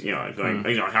and, you know, going,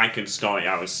 you know, I can start,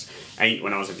 I was 8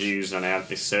 when I was abused and I had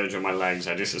this surgery on my legs,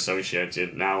 I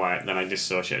disassociated, then I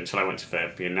dissociated until I went to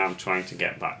therapy, and now I'm trying to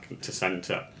get back to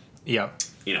centre. Yeah.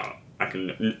 You know, I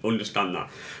can understand that.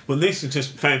 But this is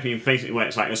just therapy basically where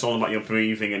it's like, it's all about your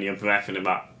breathing and your breath and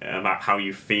about how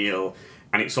you feel,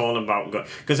 and it's all about...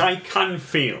 Because I can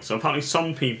feel, so apparently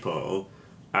some people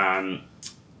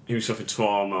who suffer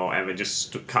trauma or whatever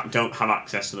just don't have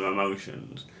access to their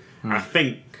emotions. And I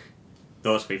think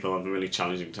those people have a really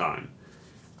challenging time.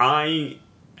 I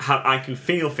can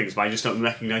feel things, but I just don't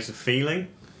recognise the feeling.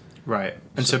 Right.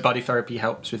 And so body therapy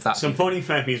helps with that? So body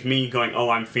therapy is me going, oh,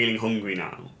 I'm feeling hungry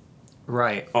now.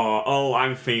 Right. Or, oh,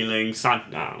 I'm feeling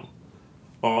sad now.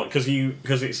 Or, because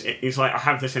it's like I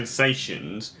have the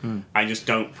sensations, I just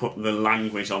don't put the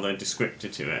language or the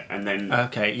descriptor to it, and then...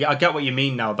 Okay, yeah, I get what you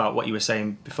mean now about what you were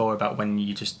saying before about when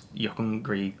you're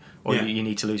hungry, or you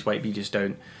need to lose weight, but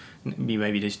you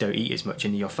maybe just don't eat as much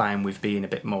and you're fine with being a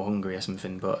bit more hungry or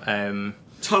something, but...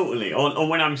 Totally. Or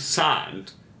when I'm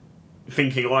sad,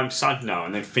 thinking, oh, I'm sad now,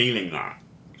 and then feeling that.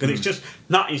 Because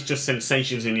that is just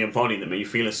sensations in your body that make you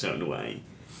feel a certain way.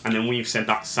 And then we've said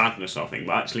that's sadness or thing,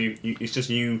 but actually it's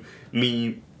just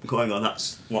me going, oh,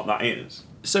 that's what that is.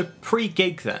 So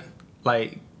pre-gig then,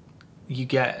 like,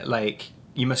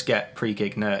 you must get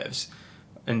pre-gig nerves.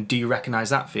 And do you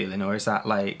recognise that feeling, or is that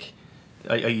like,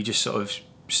 are you just sort of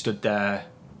stood there,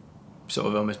 sort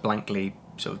of almost blankly,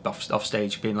 sort of off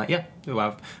stage, being like, yeah, well,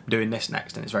 I'm doing this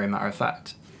next, and it's very matter of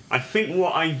fact? I think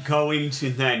what I go into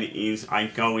then is I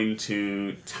go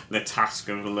into the task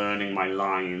of learning my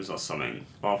lines or something,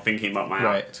 or thinking about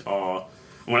my act. Or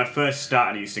when I first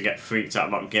started, I used to get freaked out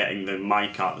about getting the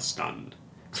mic out of the stand.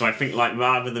 So I think, like,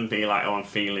 rather than be like, oh, I'm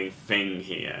feeling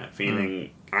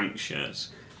feeling anxious,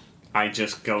 I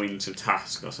just go into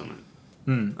task or something.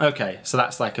 Okay, so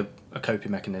that's like a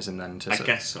coping mechanism then. I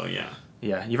guess so, yeah.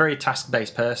 Yeah, you're a very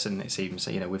task-based person, it seems.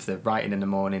 You know, with the writing in the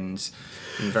mornings,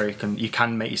 you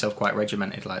can make yourself quite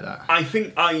regimented like that. I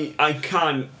think I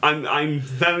can. I'm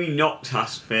very not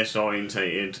task-based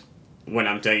orientated when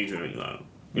I'm daydreaming, though.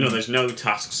 You know, there's no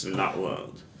tasks in that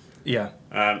world. Yeah.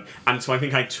 And so I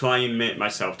think I try and make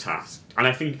myself tasked. And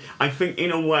I think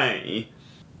in a way,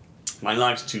 my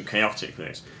life's too chaotic for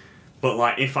this. But,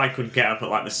 like, if I could get up at,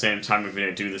 like, the same time every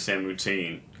day, do the same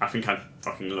routine, I think I'd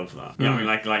fucking love that. You know what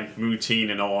I mean? Like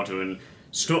routine and order and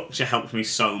structure helps me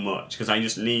so much, because I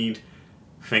just need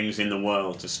things in the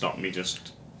world to stop me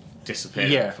just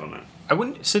disappearing from it. I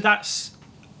wouldn't... So that's...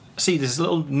 See, there's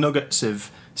little nuggets of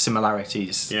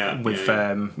similarities with,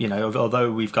 you know,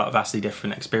 although we've got vastly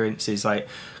different experiences, like...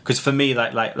 Because for me,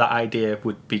 like that idea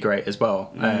would be great as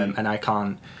well, and I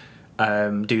can't...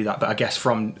 do that, but I guess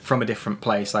from a different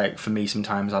place. Like, for me,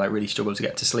 sometimes I like really struggle to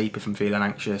get to sleep if I'm feeling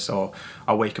anxious, or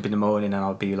I'll wake up in the morning and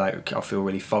I'll be like, I'll feel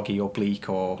really foggy or bleak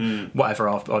or whatever,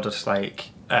 or just like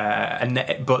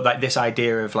but like this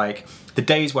idea of like the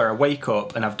days where I wake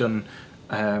up and I've done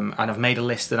and I've made a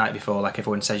list the night before, like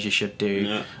everyone says you should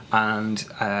do, and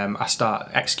I start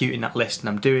executing that list and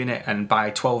I'm doing it, and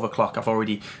by 12 o'clock I've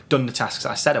already done the tasks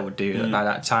that I said I would do by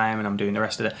that time, and I'm doing the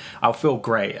rest of it. I'll feel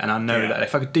great, and I know that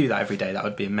if I could do that every day, that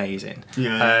would be amazing.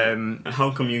 And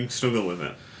how come you struggle with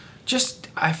it? Just,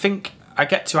 I think I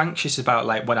get too anxious about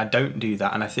like when I don't do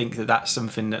that, and I think that that's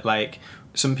something that like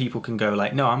some people can go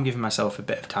like, no, I'm giving myself a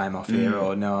bit of time off here,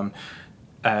 or no,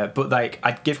 I'm but like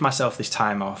I'd give myself this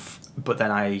time off, but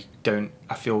then I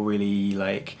feel really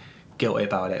like guilty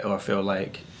about it, or I feel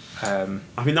like I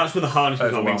mean, that's one of the hardest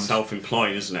things about being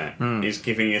self-employed, isn't it? Is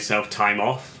giving yourself time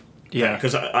off.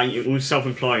 Because with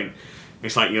self-employed,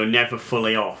 it's like you're never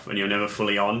fully off and you're never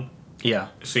fully on.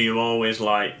 So you're always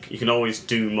like, you can always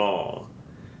do more.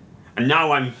 And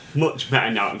now I'm much better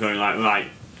now at going like, right,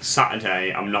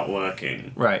 Saturday I'm not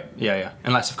working. Right.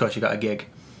 Unless of course you got a gig.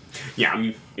 Yeah, I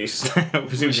mean,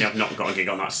 presumably I've not got a gig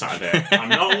on that Saturday. I'm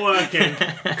not working.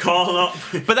 Call up.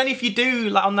 But then if you do,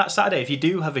 like on that Saturday, if you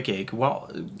do have a gig,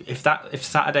 what if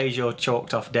Saturday's your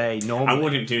chalked off day normally? I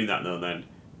wouldn't do that though then.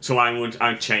 So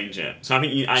I'd change it. So I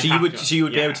think you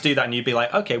would be able to do that, and you'd be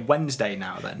like, okay, Wednesday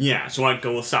now then. Yeah. So I'd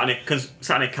go, well, Saturday, because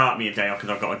Saturday can't be a day off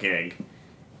because I've got a gig.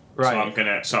 Right. So I'm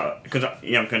gonna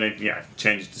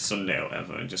change it to Sunday or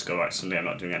whatever, and just go, right, Sunday I'm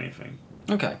not doing anything.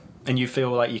 Okay. And you feel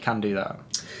like you can do that?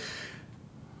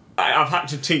 I've had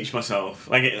to teach myself.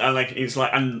 And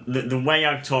the way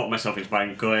I've taught myself is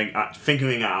by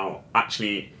figuring out,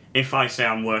 actually, if I say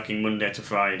I'm working Monday to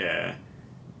Friday,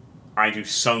 I do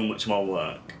so much more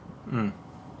work.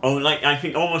 Or like, I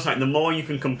think almost like the more you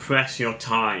can compress your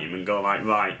time and go like,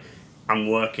 right, I'm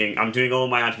doing all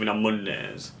my admin on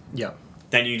Mondays. Yeah.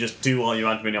 Then you just do all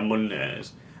your admin on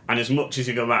Mondays. And as much as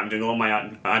you go back and doing all my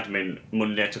admin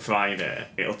Monday to Friday,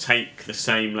 it'll take the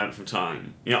same length of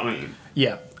time. You know what I mean?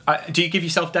 Yeah. Do you give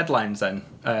yourself deadlines then,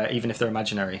 even if they're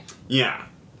imaginary? Yeah.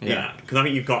 Yeah, because I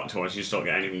think you've got to, or you just don't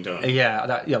get anything done.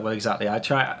 Yeah, well, exactly. I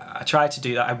try to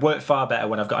do that. I work far better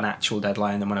when I've got an actual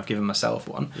deadline than when I've given myself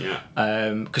one. Yeah.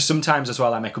 Because sometimes as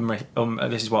well, I make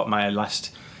this is what my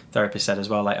last therapist said as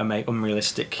well. Like I make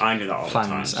unrealistic I do that all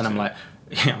plans, the and time,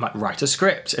 I'm like write a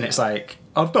script, and it's like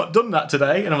I've not done that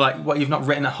today, and I'm like, what? You've not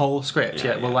written a whole script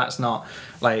yet? Well, that's not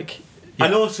like. Yeah.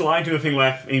 And also, I do a thing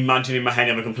where I imagine in my head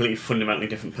I'm a completely fundamentally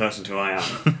different person to who I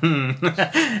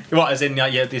am. What, as in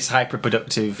this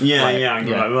hyper-productive... I'm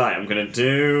going to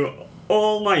do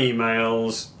all my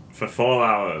emails for 4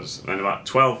 hours. And about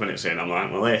 12 minutes in, I'm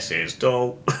like, well, this is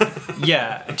dull.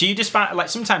 Yeah. Do you just find... Like,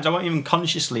 sometimes I won't even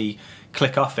consciously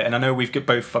click off it. And I know we're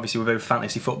both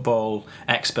fantasy football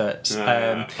experts.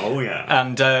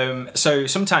 And so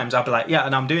sometimes I'll be like, yeah,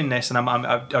 and I'm doing this, and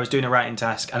I was doing a writing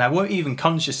task, and I won't even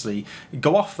consciously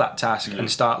go off that task and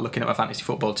start looking at my fantasy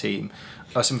football team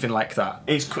or something like that.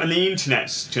 And the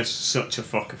internet's just such a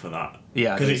fucker for that.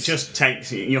 Yeah, because it just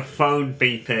takes your phone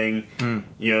beeping,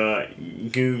 your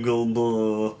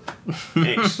Google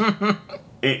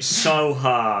It's so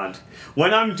hard.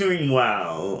 When I'm doing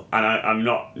well, and I'm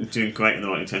not doing great at the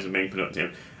moment in terms of being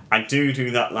productive, I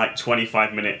do that like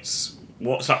 25 minutes.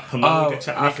 What's that Pomodoro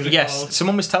technique? Yes,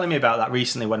 someone was telling me about that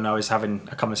recently when I was having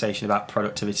a conversation about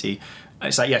productivity.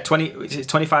 It's like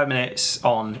 25 minutes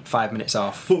on, 5 minutes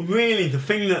off. But really, the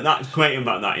thing that's great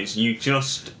about that is you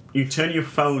turn your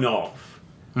phone off,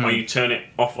 or you turn it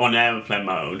off on airplane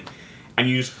mode. And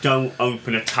you just don't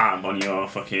open a tab on your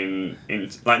fucking...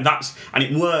 and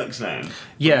it works then.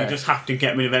 Yeah. You just have to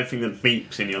get rid of everything that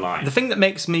beeps in your life. The thing that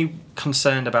makes me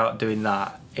concerned about doing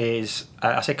that is...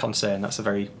 I say concern, that's a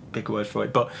very big word for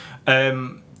it, but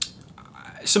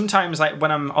sometimes like when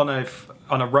I'm on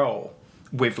a roll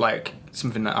with like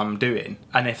something that I'm doing,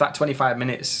 and if that 25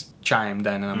 minutes chimed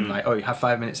then and I'm like, oh, you have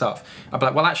 5 minutes off, I'd be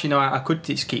like, well, actually, no, I could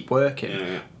just keep working.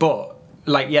 Yeah. But...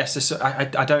 Like, yes,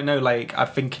 I don't know, like, I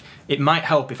think it might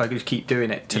help if I just keep doing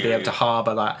it to be able to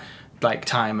harbour that, like,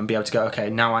 time and be able to go,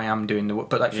 okay, now I am doing the work.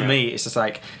 But, like, for me, it's just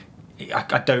like, I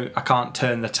can't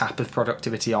turn the tap of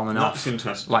productivity on and off. That's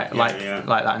interesting. Like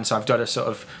that. And so I've got to sort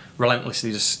of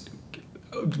relentlessly just...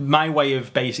 My way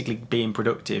of basically being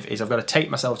productive is I've got to take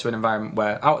myself to an environment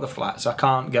where out of the flat, so I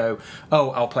can't go,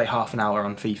 oh, I'll play half an hour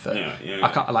on FIFA.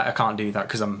 I can't do that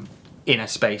because I'm in a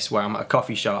space where I'm at a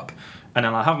coffee shop. And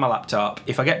then I'll have my laptop.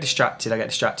 If I get distracted, I get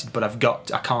distracted. But I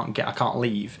can't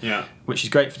leave. Yeah. Which is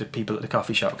great for the people at the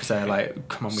coffee shop because they're like,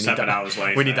 "Come on, we need that. 7 hours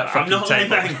later, we need that fucking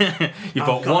table. You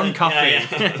bought one coffee.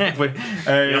 Yeah.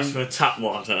 You asked for tap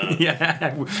water.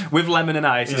 Yeah, with lemon and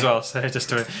ice as well. So just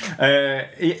to,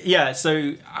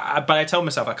 So, but I told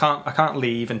myself I can't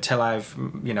leave until I've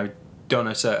done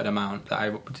a certain amount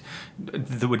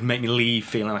that would make me leave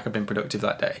feeling like I've been productive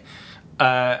that day.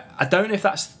 I don't know if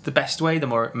that's the best way, the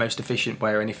most efficient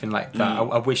way, or anything like that.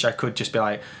 I wish I could just be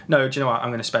like, no, do you know what? I'm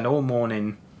going to spend all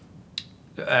morning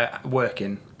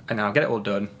working, and then I'll get it all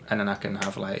done, and then I can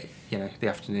have the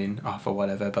afternoon off or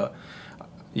whatever. But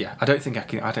yeah, I don't think I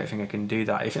can do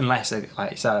that unless,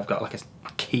 like you said, I've got like a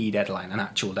key deadline, an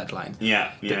actual deadline.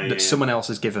 That someone else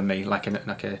has given me, like an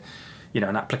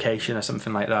application or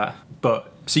something like that.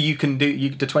 But so you can do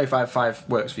the 25/5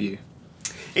 works for you.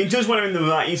 It does when I'm in the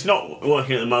right. It's not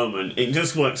working at the moment. It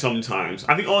does work sometimes.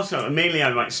 I think also, mainly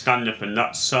I write stand-up, and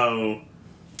that's so...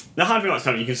 The hard thing about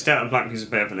stand-up, you can stare at a blank piece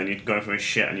of paper and then you go for a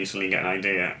shit and you suddenly get an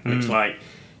idea. It's like,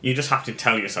 you just have to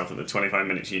tell yourself that the 25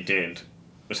 minutes you did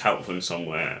was helpful in some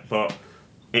way, but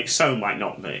it so might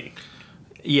not be.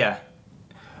 Yeah.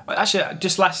 Actually,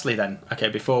 just lastly then, okay,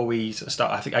 before we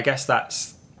start, I guess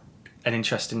that's an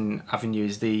interesting avenue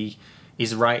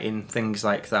is writing things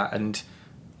like that, and...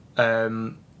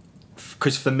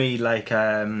 because for me, like,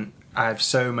 I have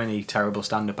so many terrible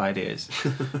stand-up ideas.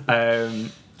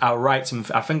 I'll write some...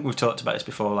 I think we've talked about this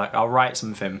before. Like, I'll write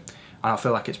something, and I'll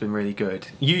feel like it's been really good.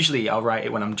 Usually, I'll write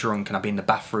it when I'm drunk, and I'll be in the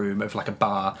bathroom of, like, a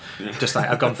bar. Just, like,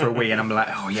 I've gone for a wee, and I'm like,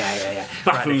 oh, yeah.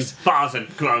 Bathrooms, bars are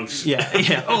gross.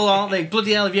 Yeah. Oh, aren't they?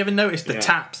 Bloody hell, have you ever noticed the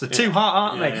taps? They're too hot,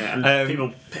 aren't they? And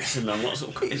people pissing them, lots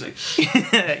of crazy.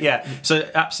 Yeah, so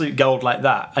absolute gold like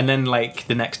that. And then, like,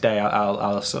 the next day,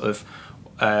 I'll sort of...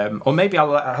 or maybe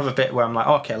I'll have a bit where I'm like,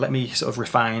 okay, let me sort of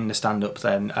refine the stand-up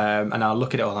then, and I'll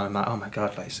look at it all and I'm like, oh my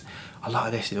god, like, a lot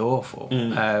of this is awful,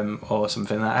 or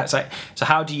something like that. It's like, so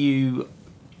how do you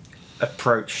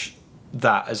approach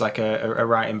that as like a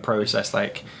writing process?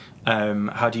 Like,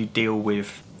 how do you deal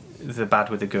with the bad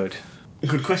with the good?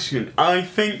 Good question. I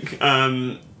think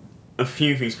a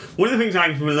few things. One of the things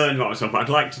I've learned about myself, but I'd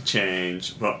like to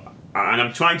change, and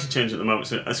I'm trying to change at the moment.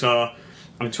 So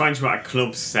I'm trying to write a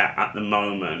club set at the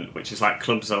moment, which is like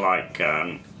clubs are like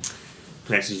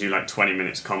places you do like 20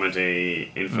 minutes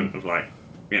comedy in front of like,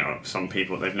 you know, some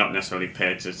people they've not necessarily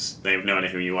paid to. They have no idea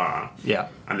who you are. Yeah.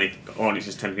 And the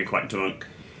audiences tend to be quite drunk.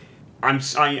 I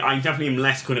definitely am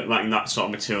less good at writing that sort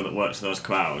of material that works for those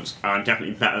crowds. I'm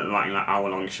definitely better at writing like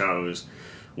hour-long shows,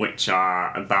 which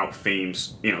are about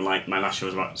themes. You know, like my last show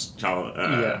was about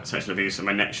child sexual abuse, and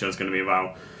my next show is going to be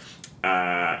about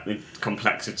the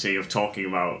complexity of talking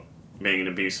about being an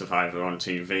abuse survivor on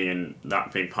TV and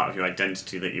that being part of your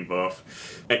identity that you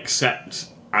both accept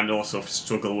and also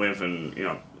struggle with, and you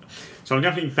know. So I'm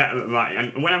definitely better at writing.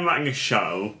 And when I'm writing a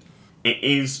show, it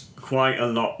is quite a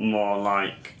lot more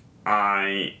like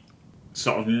I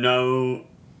sort of know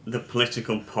the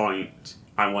political point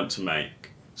I want to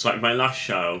make. So like my last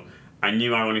show, I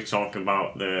knew I wanted to talk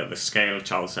about the scale of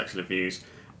child sexual abuse.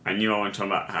 I knew I wanted to talk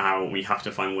about how we have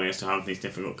to find ways to have these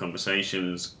difficult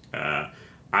conversations.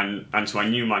 And so I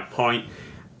knew my point.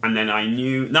 And then I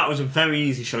knew that was a very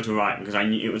easy show to write because I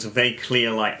knew it was a very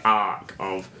clear like arc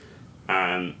of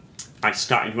I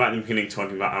started right at the beginning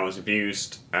talking about how I was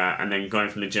abused and then going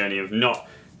from the journey of not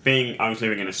being, I was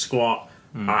living in a squat,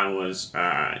 I was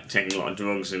taking a lot of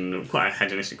drugs in quite a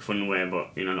hedonistic fun way, but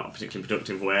you know, not a particularly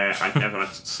productive way. I'd never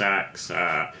had sex,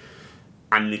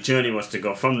 and the journey was to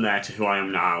go from there to who I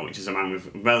am now, which is a man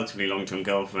with a relatively long-term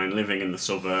girlfriend, living in the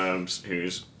suburbs,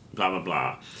 who's blah blah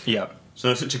blah. Yeah. So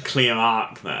there's such a clear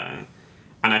arc there,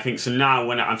 and I think so now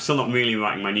when I'm still not really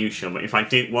writing my new show, but if I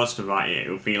was to write it, it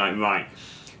would be like, right,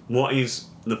 what is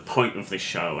the point of this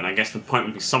show? And I guess the point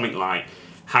would be something like,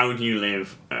 how do you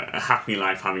live a happy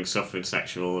life having suffered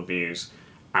sexual abuse,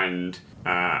 and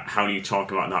how do you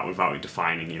talk about that without it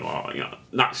defining you? Or, you know,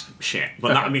 that's shit.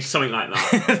 But that would be something like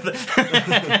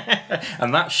that.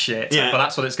 And that's shit. Yeah. But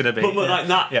that's what it's going to be. But like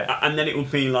that. Yeah. And then it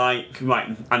would be like,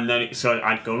 right. And then so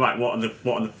I'd go, right. What are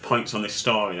the points on this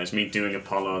story? There's me doing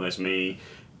Apollo. There's me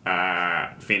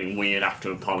feeling weird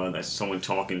after Apollo. There's someone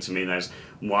talking to me. There's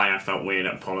why I felt weird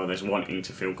at Apollo. There's wanting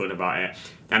to feel good about it.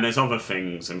 And there's other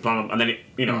things and blah, blah, blah. And then it,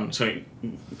 you know, so it,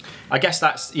 I guess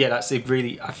that's a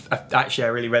really, I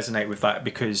really resonate with that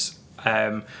because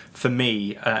for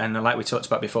me, and like we talked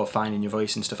about before, finding your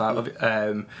voice and stuff out of it,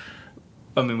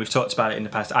 I mean, we've talked about it in the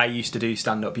past. I used to do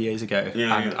stand-up years ago,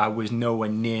 and I was nowhere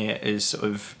near as sort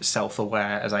of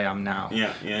self-aware as I am now.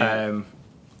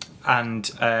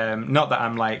 And not that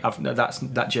I'm like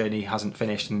that journey hasn't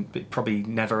finished, and it probably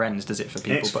never ends, does it, for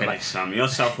people? It's but finished, like, Sam. You're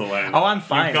self-aware. Oh, I'm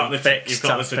fine. You've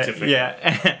got the certificate.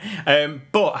 Yeah.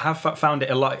 But I have found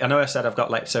it a lot. I know I said I've got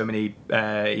like so many,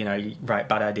 right,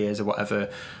 bad ideas or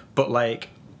whatever, but like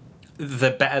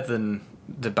they're better than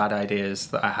the bad ideas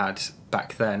that I had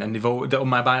back then, and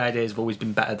my bad ideas have always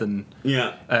been better than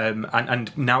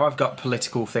and now I've got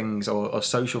political things or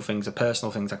social things or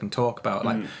personal things I can talk about,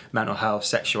 like mental health,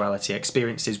 sexuality,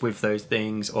 experiences with those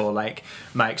things, or like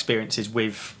my experiences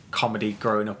with comedy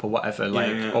growing up or whatever,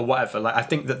 or whatever. Like I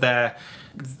think that they're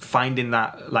finding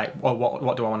that, like, well,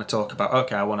 what do I want to talk about?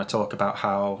 Okay, I want to talk about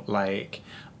how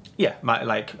my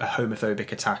like a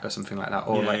homophobic attack or something like that,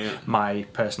 or my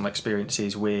personal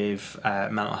experiences with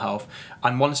mental health.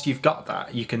 And once you've got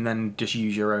that, you can then just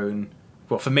use your own.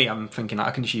 Well, for me, I'm thinking I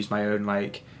can just use my own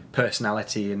like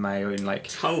personality and my own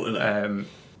like sort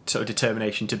of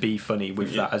determination to be funny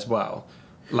with that as well,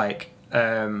 like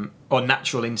or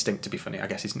natural instinct to be funny, I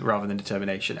guess, isn't, rather than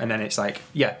determination. And then it's like,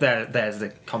 there's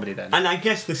the comedy then. And I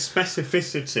guess the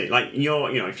specificity, like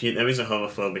if there is a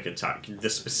homophobic attack, the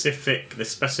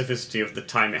specificity of the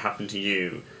time it happened to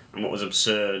you and what was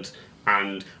absurd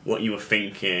and what you were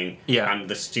thinking and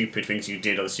the stupid things you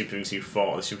did or the stupid things you thought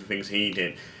or the stupid things he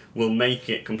did will make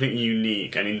it completely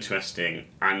unique and interesting.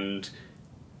 And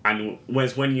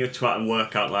whereas when you're trying to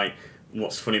work out like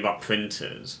what's funny about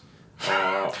printers.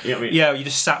 You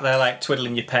just sat there like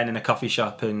twiddling your pen in a coffee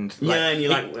shop and and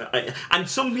you're like, and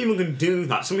some people can do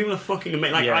that. Some people are fucking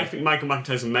amazing. Like I think Michael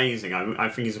McIntyre's amazing. I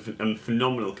think he's a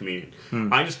phenomenal comedian.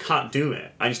 I just can't do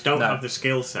it. I just don't have the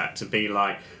skill set to be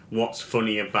like, what's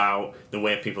funny about the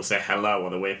way people say hello or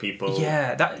the way people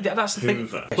that's the thing.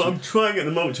 But I'm trying at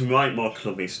the moment to write more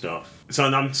clubby stuff. So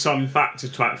I'm back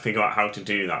to try to figure out how to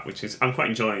do that, which is I'm quite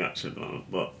enjoying actually at the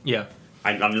moment. But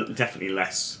I'm definitely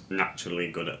less naturally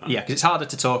good at that. Yeah, because it's harder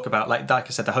to talk about. Like I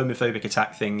said, the homophobic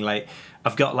attack thing. Like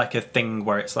I've got like a thing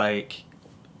where it's like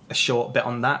a short bit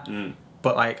on that,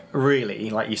 But like really,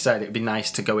 like you said, it'd be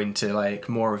nice to go into like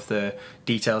more of the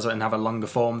details and have a longer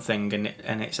form thing,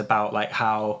 and it's about like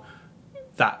how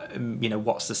that, you know,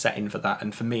 what's the setting for that.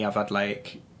 And for me, I've had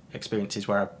like experiences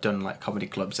where I've done like comedy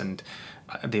clubs and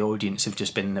the audience have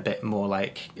just been a bit more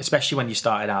like, especially when you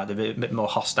started out, they're a bit more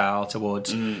hostile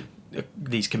towards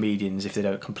these comedians if they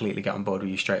don't completely get on board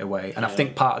with you straight away. And I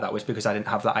think part of that was because I didn't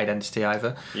have that identity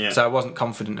either, so I wasn't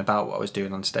confident about what I was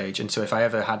doing on stage. And so if I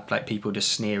ever had like people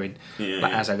just sneering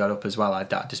as I got up as well,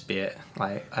 that'd just be it.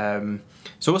 Like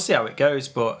so we'll see how it goes,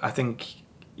 but I think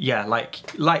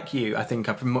like you, I think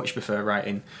I much prefer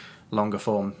writing longer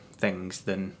form things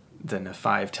than a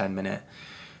 5-10 minute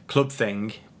club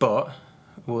thing, but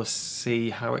we'll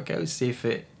see how it goes, see if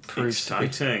it proves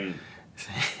exciting.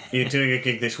 You're doing a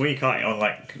gig this week, aren't you? Or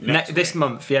like this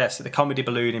month, yes, at the Comedy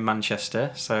Balloon in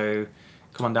Manchester. So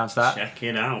come on down to that. Check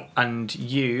it out. And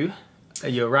you're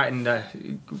writing.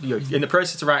 You're in the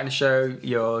process of writing a show.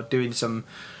 You're doing some.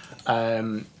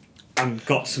 I've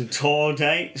got some tour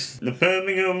dates. The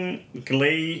Birmingham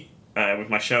Glee with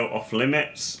my show Off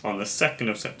Limits on the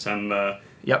 2nd of September.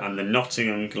 Yep. And the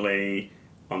Nottingham Glee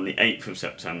on the 8th of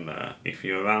September. If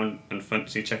you're around and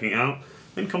fancy checking it out,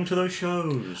 then come to those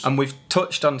shows. And we've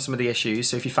touched on some of the issues,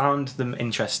 so if you found them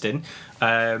interesting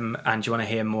and you want to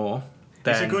hear more,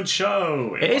 then it's a good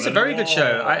show. It is a very good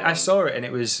show. I saw it and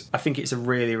I think it's a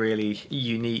really, really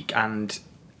unique and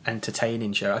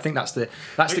entertaining show. I think that's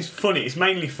it's funny. It's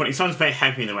mainly funny. It sounds very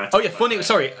heavy the way. Funny.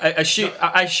 Sorry,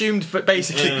 I assumed, but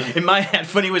basically in my head,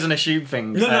 funny was an assumed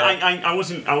thing. No, I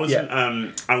wasn't. I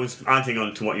was adding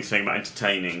on to what you're saying about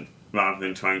entertaining rather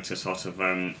than trying to sort of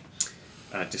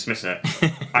dismiss it.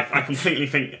 I completely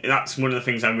think that's one of the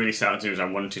things I really set out to do. Is I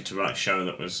wanted to write a show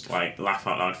that was like laugh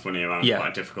out loud funny around quite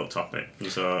a difficult topic.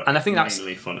 And I think that's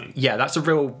really funny. Yeah, that's a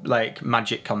real like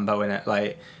magic combo in it.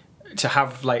 Like to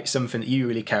have like something that you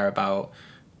really care about,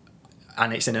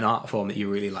 and it's in an art form that you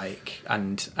really like,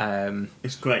 and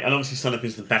it's great. And obviously, stand-up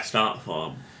is the best art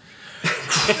form.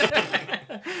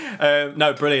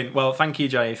 No, brilliant. Well, thank you,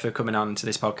 Jonny, for coming on to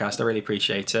this podcast. I really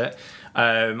appreciate it.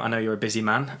 I know you're a busy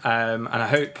man, and I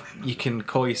hope you can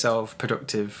call yourself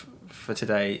productive for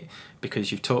today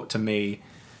because you've talked to me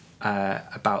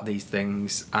about these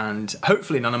things, and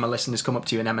hopefully none of my listeners come up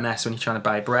to you in M&S when you're trying to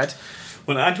buy bread.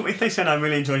 Well, if they said I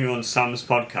really enjoy you on Sam's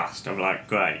podcast, I'm like,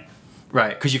 great.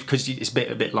 Right, because it's a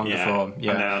bit longer form.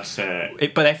 Yeah, and then I'd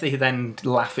say. But if they then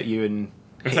laugh at you and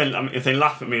if they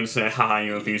laugh at me and say, "Haha,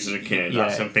 you abused as a kid,"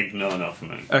 that's a big no-no for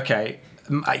me. Okay.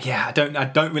 I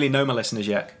don't really know my listeners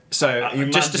yet. So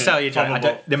just to tell you, John,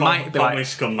 they might be probably like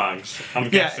scumbags. I'm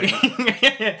guessing.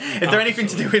 If they're anything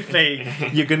to do with me,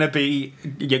 you're gonna be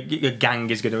your gang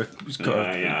is gonna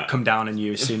come down on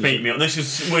you as soon as beat me up. We're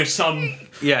some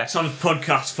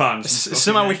podcast fans.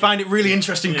 Somehow we find it really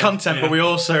interesting content, but we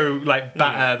also like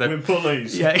batter the. We're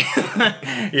bullies.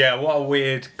 Yeah, what a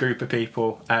weird group of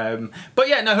people. But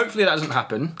yeah, no. Hopefully that doesn't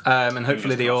happen, and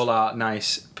hopefully they all are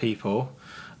nice people.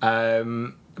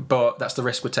 But that's the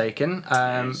risk we're taking.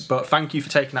 But thank you for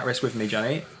taking that risk with me,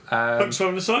 Jonny. Thanks for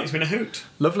having us on. It's been a hoot.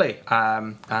 Lovely.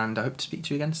 And I hope to speak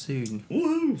to you again soon.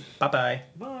 Woohoo! Bye-bye.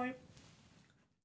 Bye.